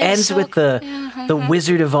ends with the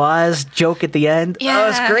Wizard of Oz joke at the end. Yeah, oh,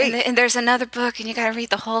 it's great. And there's another book, and you got to read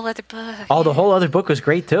the whole other book. Oh, the whole other book was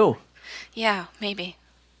great, too. Yeah, maybe.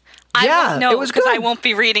 I won't know because I won't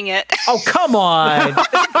be reading it. Oh, come on.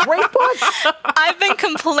 It's a great book. I've been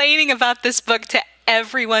complaining about this book to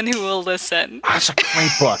everyone who will listen. Oh, it's a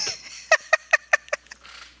great book.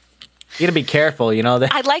 You gotta be careful,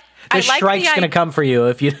 The strike's gonna come for you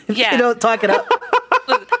if you don't talk it up.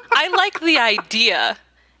 I like the idea,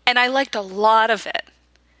 and I liked a lot of it,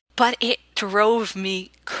 but it drove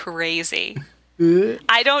me crazy.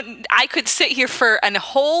 I could sit here for a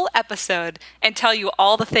whole episode and tell you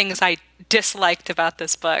all the things I disliked about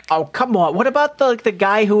this book. Oh, come on. What about the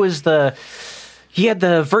guy who was he had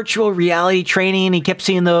the virtual reality training and he kept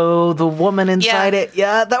seeing the woman inside it?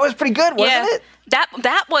 Yeah, that was pretty good, wasn't it?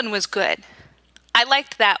 That one was good. I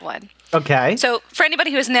liked that one. Okay. So for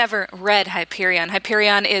anybody who has never read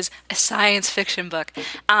Hyperion is a science fiction book,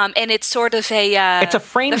 and it's sort of a... it's a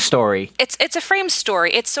frame story. It's a frame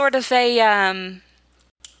story. It's sort of a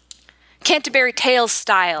Canterbury Tales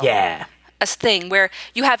style. Yeah. A thing where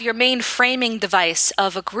you have your main framing device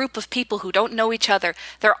of a group of people who don't know each other.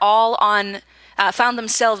 They're all found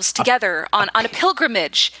themselves together on a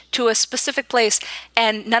pilgrimage to a specific place,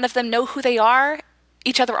 and none of them know who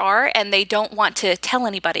each other are, and they don't want to tell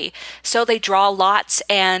anybody. So they draw lots,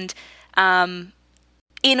 and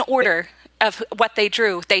in order, of what they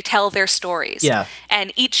drew, they tell their stories. Yeah.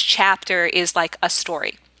 And each chapter is like a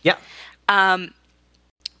story. Yeah.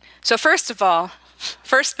 So first of all,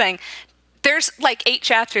 first thing, there's like 8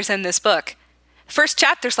 chapters in this book. First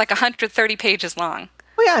chapter's like 130 pages long.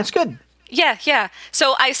 Oh yeah, it's good. Yeah.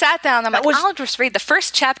 So I sat down. I'm I'll just read the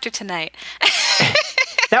first chapter tonight.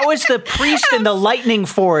 That was the priest in the lightning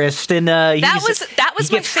forest, and that was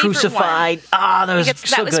he my gets favorite crucified. one. Ah, that was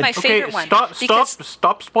so that was good. my favorite one.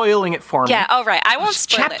 Stop spoiling it for me. Yeah, all right. I won't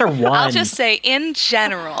spoil chapter it. 1. I'll just say, in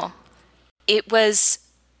general, it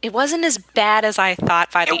wasn't as bad as I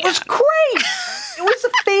thought by the end. It was great. It was a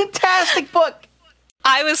fantastic book.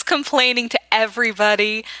 I was complaining to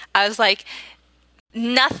everybody. I was like,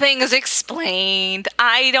 nothing is explained.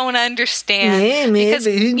 I don't understand. Yeah, man,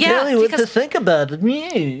 they didn't tell you what to think about it.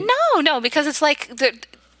 Yeah. No, because it's like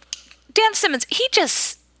Dan Simmons, he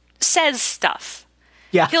just says stuff.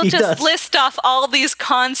 Yeah, He'll he just does. list off all these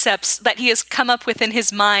concepts that he has come up with in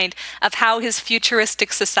his mind of how his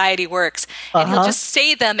futuristic society works. And he'll just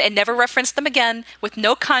say them and never reference them again with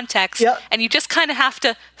no context. Yep. And you just kind of have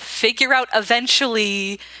to figure out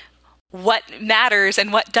eventually what matters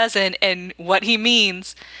and what doesn't and what he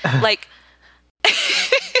means. Like,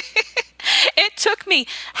 it took me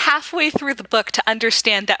halfway through the book to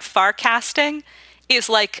understand that farcasting is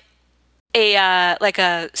like a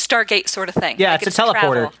Stargate sort of thing. Yeah, like it's a teleporter.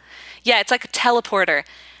 Travel. Yeah, it's like a teleporter.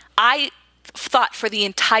 I thought for the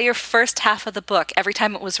entire first half of the book, every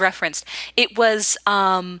time it was referenced, it was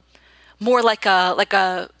more like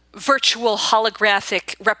a virtual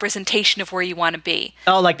holographic representation of where you want to be.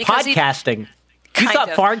 Oh, like Because podcasting. You thought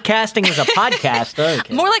farcasting was a podcast.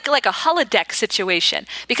 Okay. More like a holodeck situation.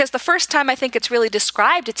 Because the first time I think it's really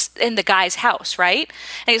described, it's in the guy's house, right?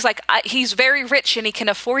 And he's like, he's very rich and he can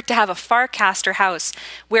afford to have a Farcaster house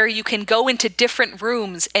where you can go into different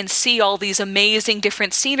rooms and see all these amazing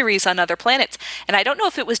different sceneries on other planets. And I don't know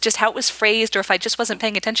if it was just how it was phrased or if I just wasn't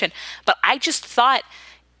paying attention, but I just thought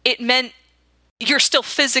it meant you're still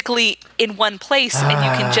physically in one place and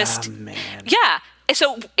you can just... Man. Yeah.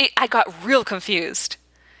 So I got real confused.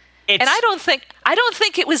 And I don't think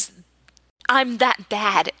it was I'm that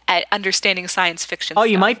bad at understanding science fiction Oh,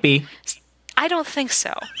 stuff. you might be. I don't think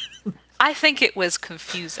so. I think it was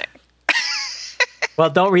confusing. Well,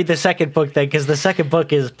 don't read the second book then, because the second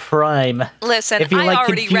book is prime. Listen, if you I like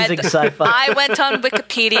already read confusing sci-fi. I went on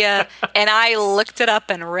Wikipedia and I looked it up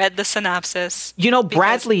and read the synopsis. You know,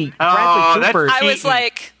 Bradley Cooper.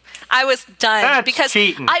 I was done That's because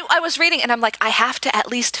cheating. I was reading and I'm like, I have to at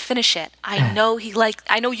least finish it. I know you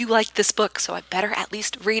like this book, so I better at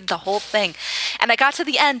least read the whole thing. And I got to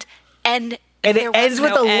the end and it ends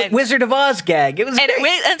with a Wizard of Oz gag. It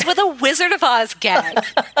ends with a Wizard of Oz gag.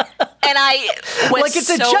 And I was like it's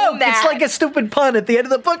a so joke. mad. It's like a stupid pun at the end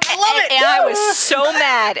of the book. I love it. And I was so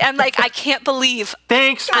mad. I'm like, I can't believe.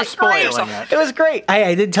 Thanks for spoiling it. It was great.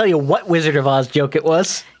 I didn't tell you what Wizard of Oz joke it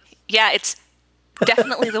was. Yeah, it's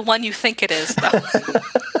definitely the one you think it is, though.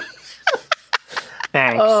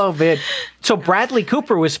 Thanks. Oh, man. So Bradley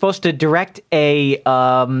Cooper was supposed to direct a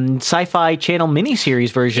Sci-Fi Channel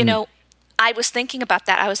miniseries version. You know, I was thinking about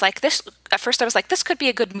that. I was like, this could be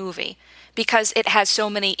a good movie because it has so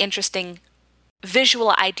many interesting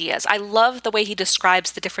visual ideas. I love the way he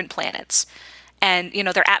describes the different planets and, you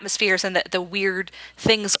know, their atmospheres and the weird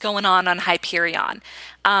things going on Hyperion.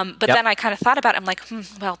 But then I kind of thought about it. I'm like,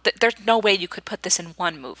 there's no way you could put this in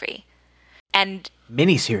one movie. And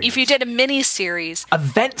miniseries. If you did a miniseries.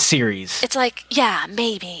 Event series. It's like, yeah,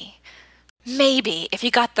 maybe if you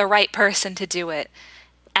got the right person to do it.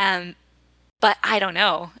 But I don't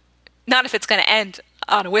know. Not if it's going to end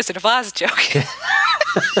on a Wizard of Oz joke. It's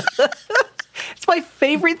my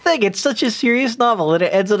favorite thing. It's such a serious novel and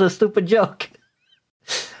it ends on a stupid joke.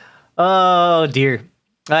 Oh, dear.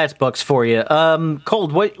 That's books for you.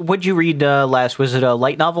 Cold, what'd you read last? Was it a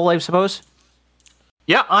light novel, I suppose?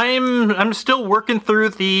 Yeah, I'm still working through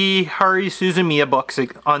the Haruhi Suzumiya books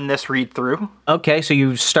on this read-through. Okay, so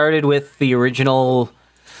you started with the original...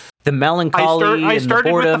 The melancholy and the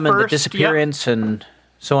boredom and the disappearance and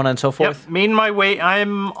so on and so forth. Yep, made my way.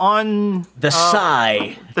 I'm on... The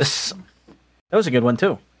Sigh. That was a good one,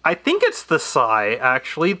 too. I think it's The Sigh,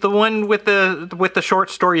 actually. The one with the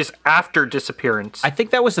short stories after Disappearance. I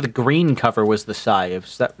think that was the green cover was The Sigh.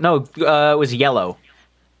 It was yellow.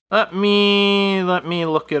 Let me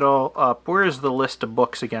look it all up. Where is the list of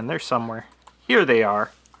books again? They're somewhere. Here they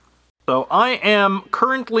are. So I am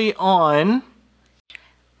currently on...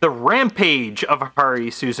 The Rampage of Haruhi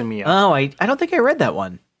Suzumiya. Oh, I don't think I read that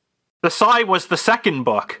one. The Sigh was the second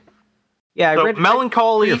book. Yeah, I read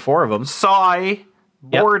Melancholy, 3 or 4 of them. Sigh,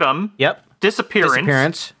 Boredom,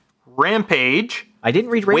 Disappearance, Rampage, I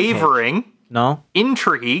didn't read Rampage. Wavering. No.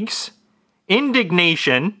 Intrigues.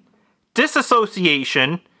 Indignation.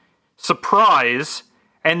 Disassociation. Surprise.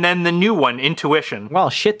 And then the new one, Intuition. Well,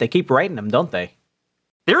 shit, they keep writing them, don't they?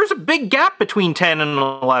 There's a big gap between 10 and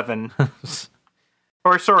 11.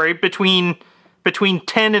 Or, sorry, between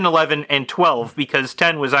 10 and 11 and 12, because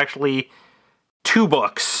 10 was actually 2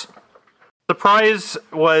 books. Surprise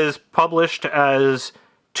was published as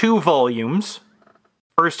 2 volumes.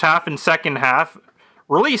 First half and second half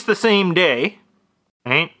released the same day.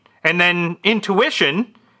 Right? And then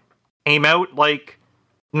Intuition came out like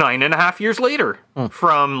 9.5 years later.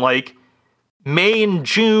 From like May and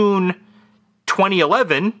June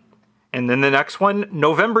 2011. And then the next one,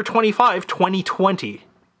 November 25, 2020.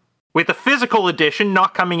 With the physical edition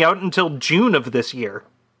not coming out until June of this year.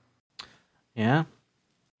 Yeah.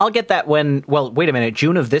 I'll get that when... Well, wait a minute.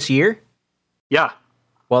 June of this year? Yeah.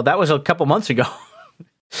 Well, that was a couple months ago.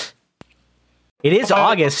 It is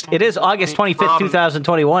August. It is August 25th,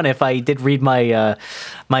 2021, if I did read my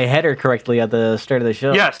my header correctly at the start of the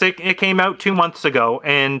show. Yes, it came out 2 months ago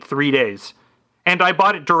and 3 days. And I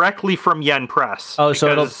bought it directly from Yen Press. Oh,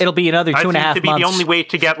 so it'll be another 2.5 months. That seems to be the only way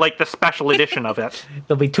to get like the special edition of it.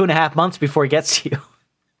 It'll be 2.5 months before it gets to you.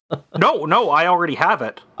 No, I already have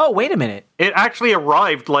it. Oh, wait a minute. It actually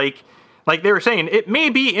arrived like they were saying. It may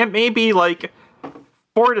be like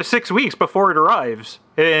 4 to 6 weeks before it arrives,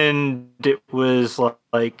 and it was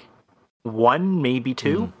like 1, maybe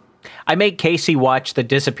 2. I made Casey watch the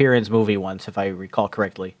Disappearance movie once, if I recall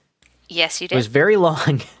correctly. Yes, you did. It was very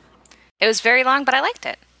long. It was very long, but I liked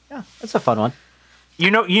it. Yeah, that's a fun one.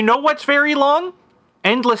 You know what's very long?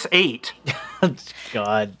 Endless 8.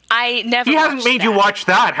 God. I never. He hasn't made you watch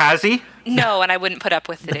that, has he? No, and I wouldn't put up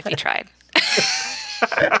with it if he tried.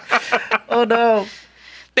 Oh no.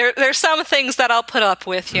 There's some things that I'll put up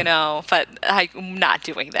with, but I'm not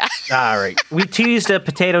doing that. All right. We teased a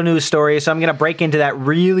potato news story, so I'm going to break into that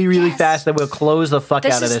really, really fast, then we'll close the fuck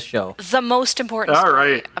out of this show. The most important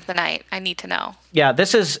story of the night. I need to know. Yeah,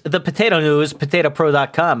 this is the potato news,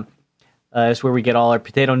 potatopro.com. Is where we get all our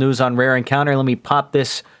potato news on Rare Encounter. Let me pop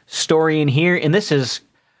this story in here. And this is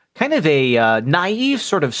kind of a naive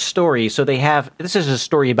sort of story. So this is a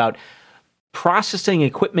story about processing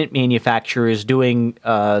equipment manufacturers doing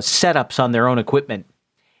setups on their own equipment,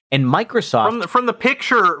 and Microsoft. From the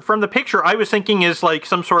picture, I was thinking is like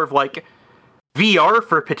some sort of like VR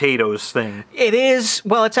for potatoes thing. It is.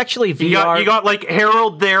 Well, it's actually VR. You got like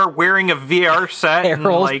Harold there wearing a VR set and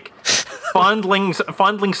like fondling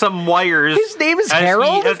some wires. His name is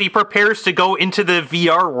Harold? As he prepares to go into the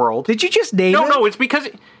VR world. Did you just name him? No, it's because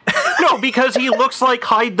because he looks like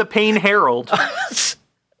Hide the Pain Harold.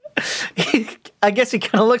 I guess he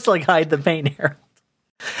kind of looks like Hide the Pain Harold.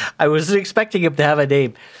 I was expecting him to have a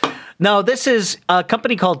name. No, this is a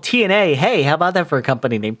company called TNA. Hey, how about that for a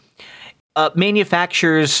company name?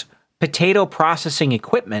 Manufactures potato processing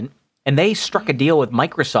equipment, and they struck a deal with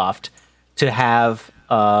Microsoft to have,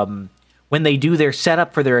 when they do their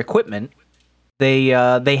setup for their equipment, they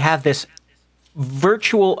have this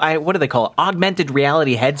virtual, what do they call it? Augmented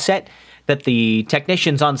reality headset that the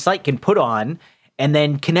technicians on site can put on and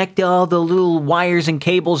then connect all the little wires and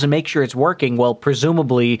cables and make sure it's working. Well,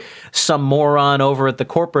 presumably some moron over at the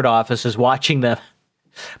corporate office is watching them,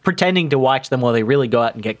 pretending to watch them while they really go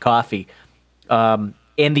out and get coffee. And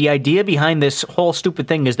the idea behind this whole stupid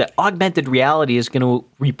thing is that augmented reality is going to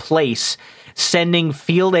replace sending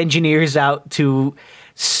field engineers out to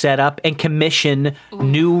set up and commission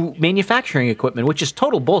new manufacturing equipment, which is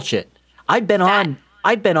total bullshit. I've been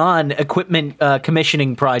on equipment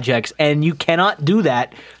commissioning projects, and you cannot do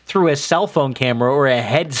that through a cell phone camera or a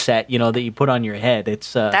headset, that you put on your head.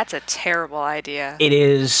 That's a terrible idea. It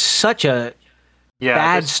is such a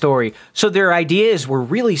bad story. So their idea is we're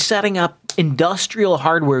really setting up industrial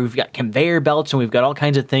hardware. We've got conveyor belts and we've got all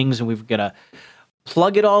kinds of things, and we've got to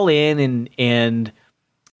plug it all in and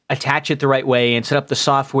attach it the right way and set up the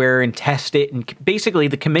software and test it. And basically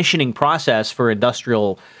the commissioning process for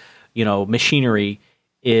industrial, machinery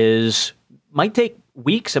might take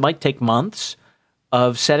weeks, it might take months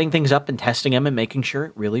of setting things up and testing them and making sure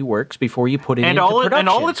it really works before you put it into production. And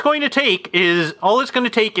all it's going to take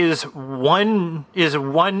is one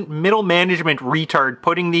middle management retard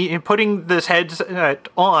putting this headset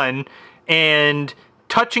on and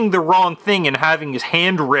touching the wrong thing and having his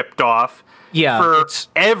hand ripped off. Yeah, for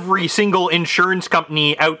every single insurance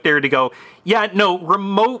company out there to go, yeah, no,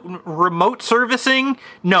 remote servicing,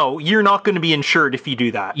 no, you're not going to be insured if you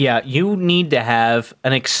do that. Yeah, you need to have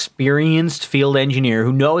an experienced field engineer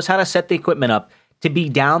who knows how to set the equipment up, to be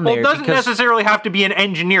down there. Well, it doesn't necessarily have to be an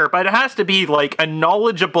engineer, but it has to be like a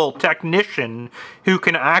knowledgeable technician who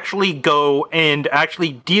can actually go and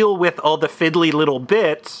actually deal with all the fiddly little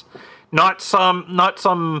bits, not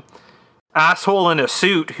some asshole in a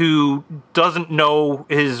suit who doesn't know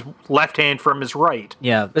his left hand from his right.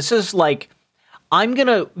 Yeah, this is like,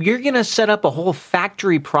 you're gonna set up a whole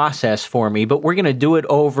factory process for me, but we're gonna do it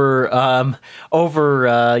over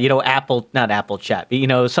not Apple Chat,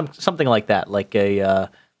 but something like that, like a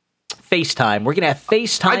FaceTime. We're gonna have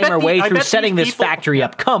FaceTime our way through setting this factory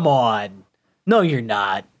up. Come on, no, you're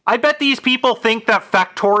not. I bet these people think that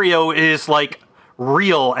Factorio is like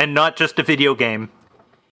real and not just a video game.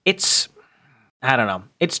 I don't know.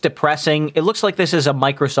 It's depressing. It looks like this is a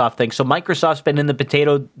Microsoft thing. So Microsoft's been in the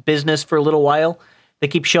potato business for a little while. They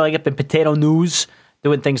keep showing up in potato news,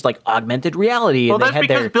 doing things like augmented reality. Well, that's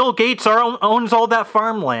because Bill Gates owns all that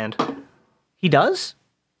farmland. He does?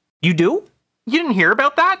 You do? You didn't hear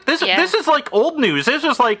about that? This is like old news. This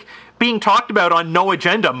was like being talked about on No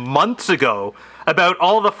Agenda months ago about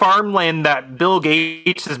all the farmland that Bill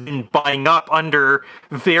Gates has been buying up under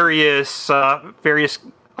various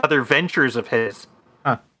other ventures of his.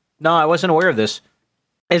 Huh. No, I wasn't aware of this.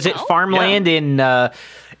 Is it farmland in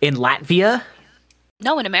Latvia?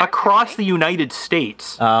 No, in America. Across the United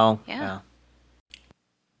States. Oh, yeah.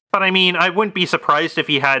 But I mean, I wouldn't be surprised if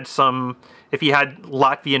he had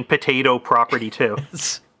Latvian potato property too.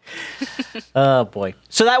 Oh boy.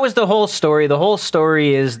 So that was the whole story. The whole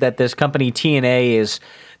story is that this company TNA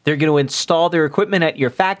they're going to install their equipment at your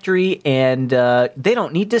factory, and they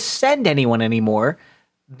don't need to send anyone anymore.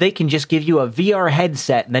 They can just give you a VR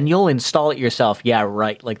headset, and then you'll install it yourself. Yeah,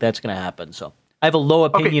 right. Like, that's going to happen. So I have a low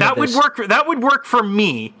opinion of this. That would work for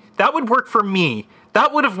me. That would work for me.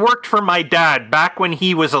 That would have worked for my dad back when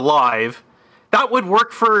he was alive. That would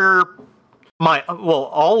work for one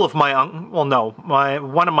of my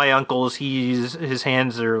uncles. His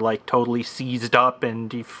hands are like totally seized up,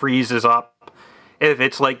 and he freezes up if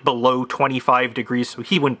it's like below 25 degrees, so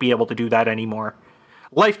he wouldn't be able to do that anymore.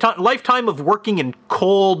 Lifetime of working in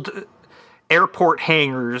cold airport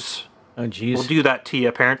hangars. Oh, jeez. Will do that to you,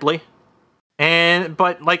 apparently.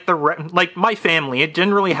 But like my family, it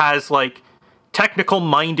generally has like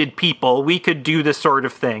technical-minded people. We could do this sort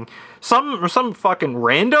of thing. Some fucking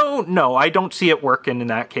rando? No, I don't see it working in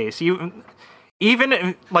that case. Even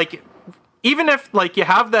if like you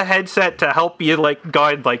have the headset to help you like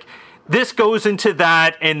guide, like this goes into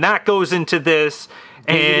that and that goes into this,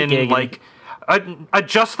 and like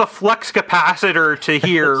adjust the flux capacitor to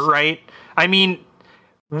here, right? I mean,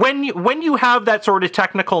 when you have that sort of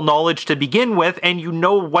technical knowledge to begin with, and you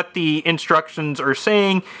know what the instructions are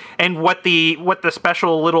saying and what the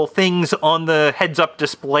special little things on the heads-up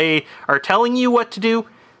display are telling you what to do,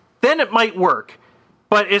 then it might work.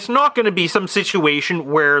 But it's not going to be some situation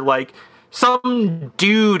where like some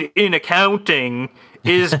dude in accounting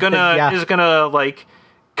is gonna like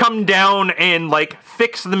come down and like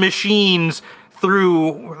fix the machines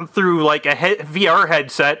through like a VR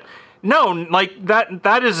headset. No, like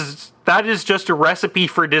that is just a recipe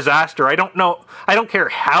for disaster. I don't care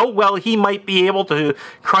how well he might be able to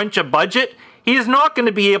crunch a budget. He is not going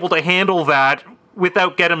to be able to handle that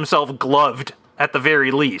without getting himself gloved at the very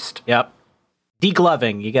least. Yep.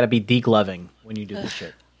 Degloving. You got to be degloving when you do this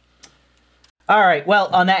shit. All right. Well,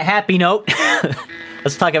 on that happy note,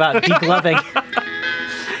 let's talk about degloving.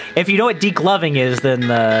 If you know what degloving is, then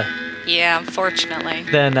yeah, unfortunately.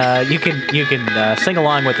 Then you can sing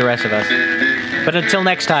along with the rest of us. But until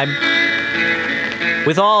next time,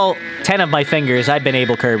 with all 10 of my fingers, I've been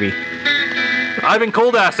Abel Kirby. I've been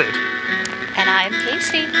Cold Acid. And I'm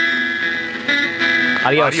Casey.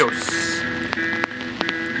 Adios.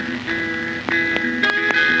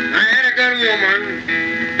 I had a good woman,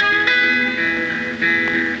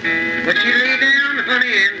 but she lay down,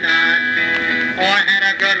 honey, and died. Oh, I had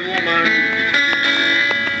a good woman,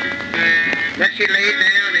 but she lay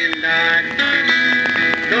down and died.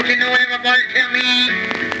 Don't you know everybody tell me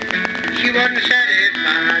she wasn't satisfied?